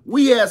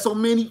 We had so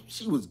many,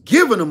 she was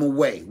giving them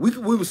away. We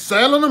was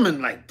selling them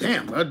and like,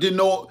 damn, I didn't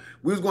know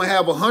we was going to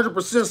have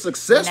 100%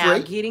 success rate. Now,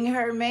 getting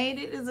her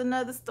mated is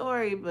another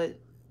story,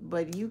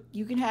 but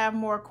you can have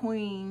more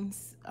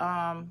queens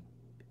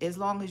as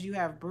long as you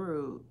have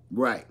brood.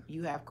 Right.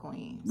 You have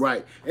queens.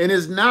 Right. And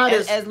it's not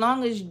as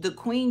long as the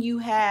queen you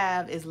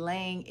have is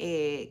laying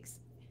eggs,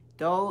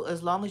 though,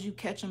 as long as you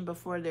catch them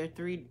before they're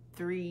three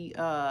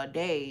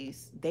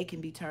days, they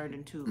can be turned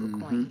into a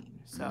queen.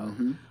 So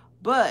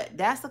but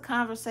that's a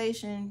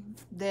conversation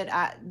that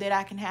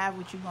I can have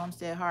with you,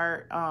 Homestead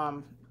Heart.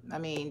 I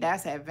mean,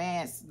 that's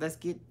advanced. Let's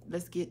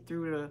get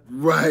through the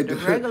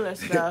regular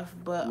stuff.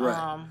 But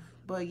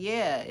but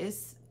yeah,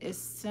 it's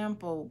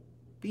simple.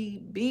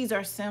 Bees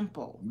are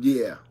simple.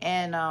 Yeah.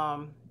 And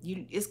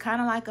it's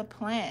kind of like a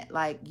plant.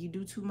 Like you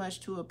do too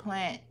much to a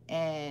plant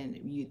and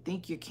you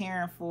think you're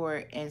caring for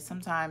it, and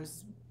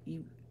sometimes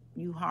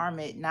you harm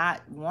it,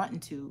 not wanting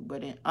to,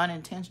 but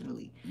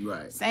unintentionally.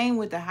 Right. Same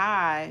with the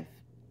hive.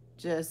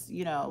 Just,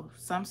 you know,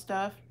 some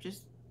stuff,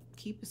 just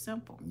keep it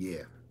simple.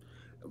 Yeah.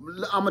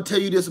 I'm going to tell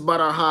you this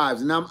about our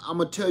hives, and I'm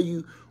going to tell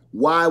you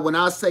why when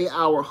I say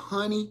our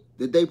honey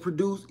that they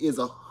produce is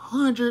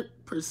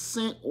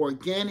 100%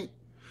 organic,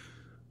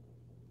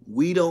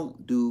 we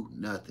don't do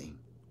nothing.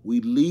 We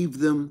leave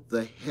them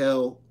the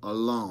hell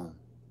alone.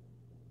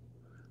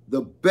 The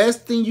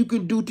best thing you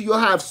can do to your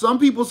hive, some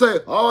people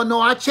say, oh,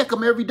 no, I check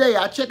them every day.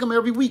 I check them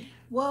every week.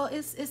 Well,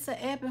 it's an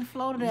ebb and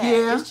flow to that.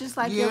 Yeah, it's just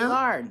like your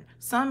garden.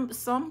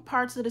 Some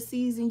parts of the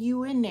season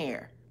you in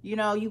there. You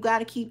know, you got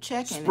to keep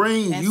checking.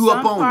 Spring, and you up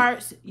on some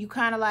parts you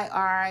kind of like,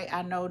 all right,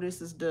 I know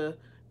this is the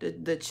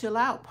chill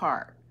out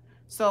part.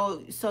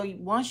 So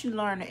once you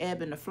learn the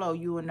ebb and the flow,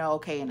 you will know,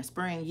 okay, in the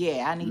spring,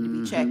 yeah, I need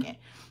to be checking.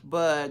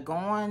 But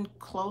going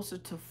closer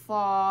to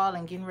fall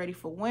and getting ready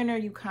for winter,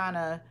 you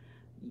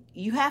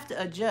have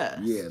to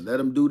adjust. Yeah, let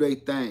them do their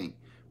thing.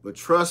 But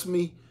trust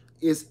me,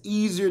 it's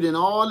easier than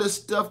all this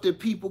stuff that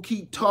people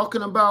keep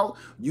talking about.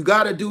 You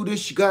got to do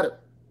this, you got to.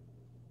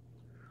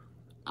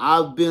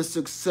 I've been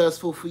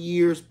successful for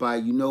years by,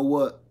 you know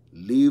what,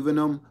 leaving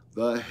them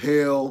the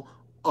hell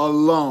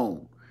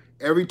alone.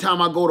 Every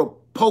time I go to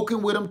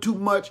poking with them too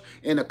much,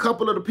 and a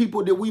couple of the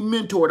people that we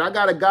mentored, I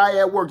got a guy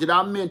at work that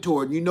I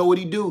mentored, you know what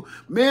he do?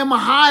 Man, my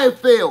hive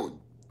failed.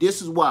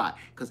 This is why.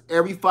 Because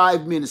every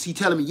 5 minutes he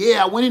telling me,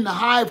 yeah, I went in the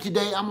hive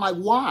today. I'm like,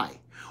 why?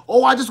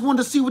 Oh, I just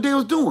wanted to see what they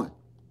was doing.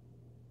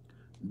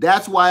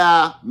 That's why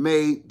I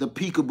made the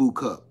peekaboo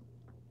cup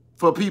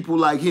for people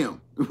like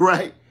him,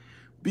 right?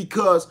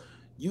 Because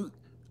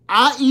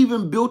I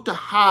even built a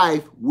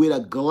hive with a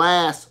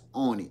glass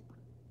on it.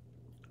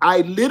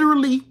 I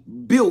literally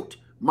built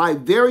my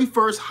very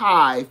first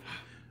hive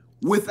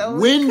with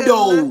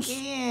windows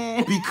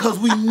because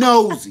we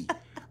nosy.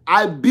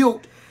 I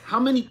built how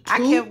many? I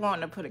kept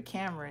wanting to put a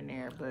camera in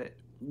there, but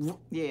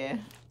yeah.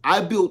 I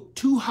built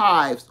 2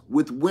 hives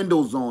with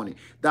windows on it.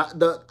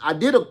 I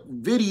did a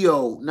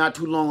video not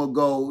too long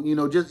ago. You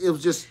know, it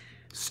was just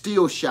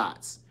still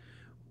shots.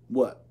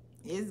 What?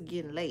 It's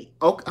getting late.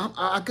 Okay,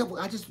 I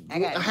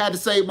had to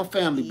save my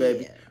family,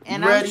 baby.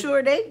 And I'm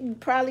sure they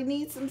probably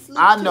need some sleep.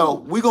 I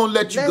know. We're going to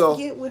let you go.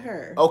 Let's get with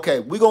her.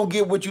 Okay, we're going to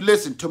get with you.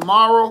 Listen,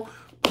 tomorrow,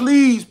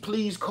 please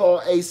call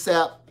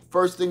ASAP.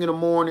 First thing in the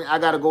morning, I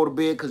got to go to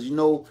bed because, you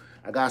know,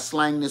 I got to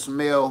slang this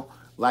mail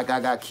like I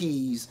got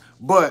keys.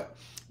 But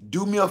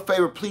do me a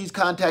favor. Please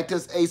contact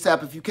us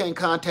ASAP. If you can't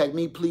contact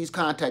me, please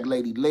contact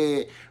Lady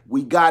Led.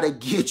 We got to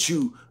get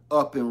you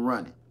up and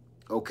running.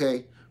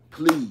 Okay?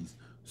 Please.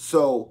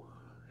 So,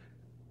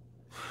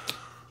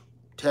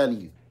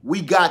 telling you,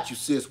 we got you,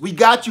 sis. We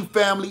got you,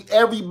 family.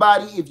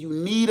 Everybody, if you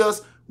need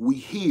us, we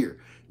here.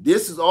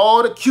 This is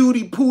all the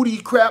cutie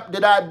pootie crap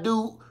that I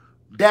do.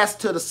 That's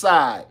to the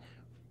side.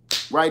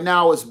 Right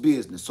now, it's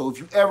business. So if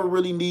you ever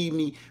really need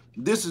me,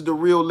 this is the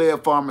real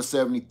Lead Farmer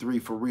 73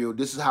 for real.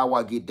 This is how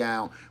I get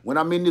down. When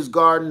I'm in this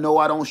garden, no,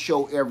 I don't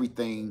show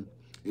everything.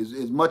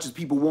 As much as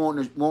people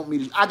want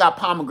me to. I got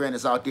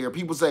pomegranates out there.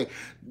 People say,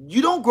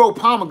 you don't grow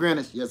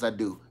pomegranates. Yes, I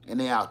do. And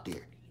they're out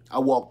there. I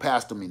walk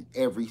past them in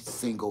every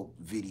single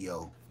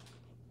video.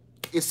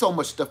 It's so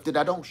much stuff that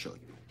I don't show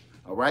you.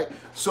 All right?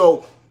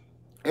 So,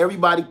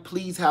 everybody,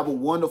 please have a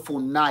wonderful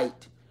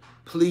night.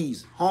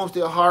 Please,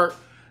 Homestead Heart,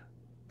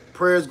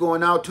 prayers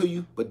going out to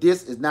you. But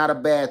this is not a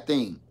bad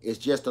thing. It's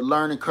just a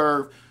learning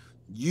curve.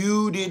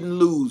 You didn't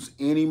lose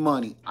any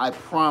money. I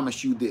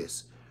promise you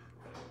this.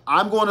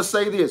 I'm going to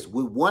say this.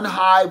 With one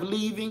hive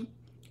leaving,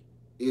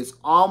 it's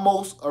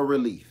almost a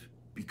relief.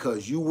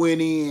 Because you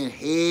went in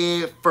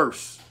head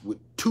first with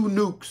 2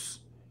 nukes.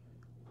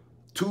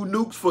 2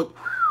 nukes for,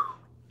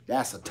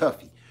 that's a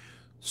toughie.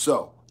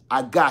 So,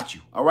 I got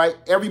you. All right?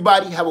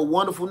 Everybody have a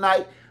wonderful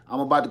night.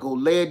 I'm about to go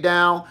lay it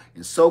down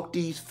and soak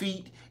these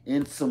feet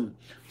in some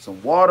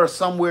water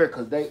somewhere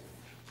because they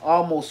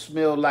almost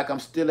smell like I'm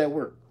still at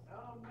work.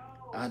 Oh,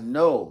 no. I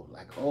know.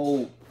 Like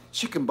old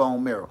chicken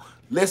bone marrow.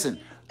 Listen,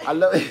 I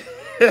love it.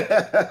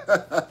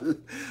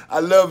 I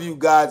love you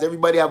guys.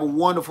 Everybody have a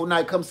wonderful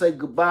night. Come say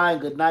goodbye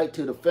and good night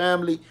to the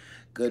fammy.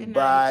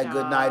 Goodbye.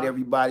 Good night,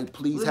 everybody.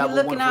 Please have a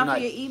wonderful night. We'll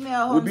be looking out for your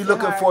email. We'll be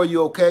looking for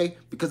you, okay?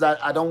 Because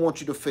I don't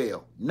want you to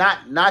fail.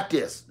 Not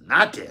this.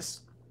 Not this.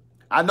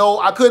 I know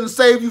I couldn't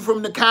save you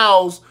from the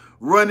cows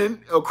running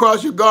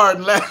across your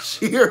garden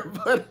last year,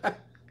 but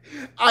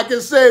I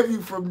can save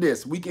you from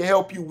this. We can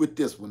help you with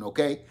this one,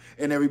 okay?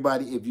 And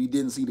everybody, if you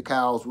didn't see the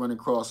cows running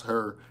across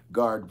her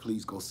garden,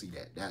 please go see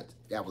that.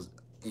 That was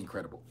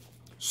incredible.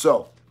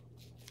 So,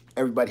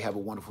 everybody have a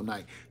wonderful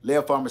night.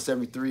 Lead Farmer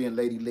 73 and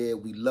Lady Lead,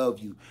 we love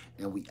you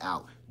and we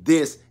out.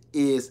 This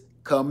is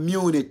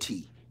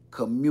community.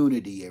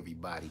 Community,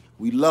 everybody.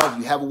 We love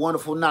you. Have a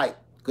wonderful night.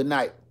 Good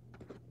night.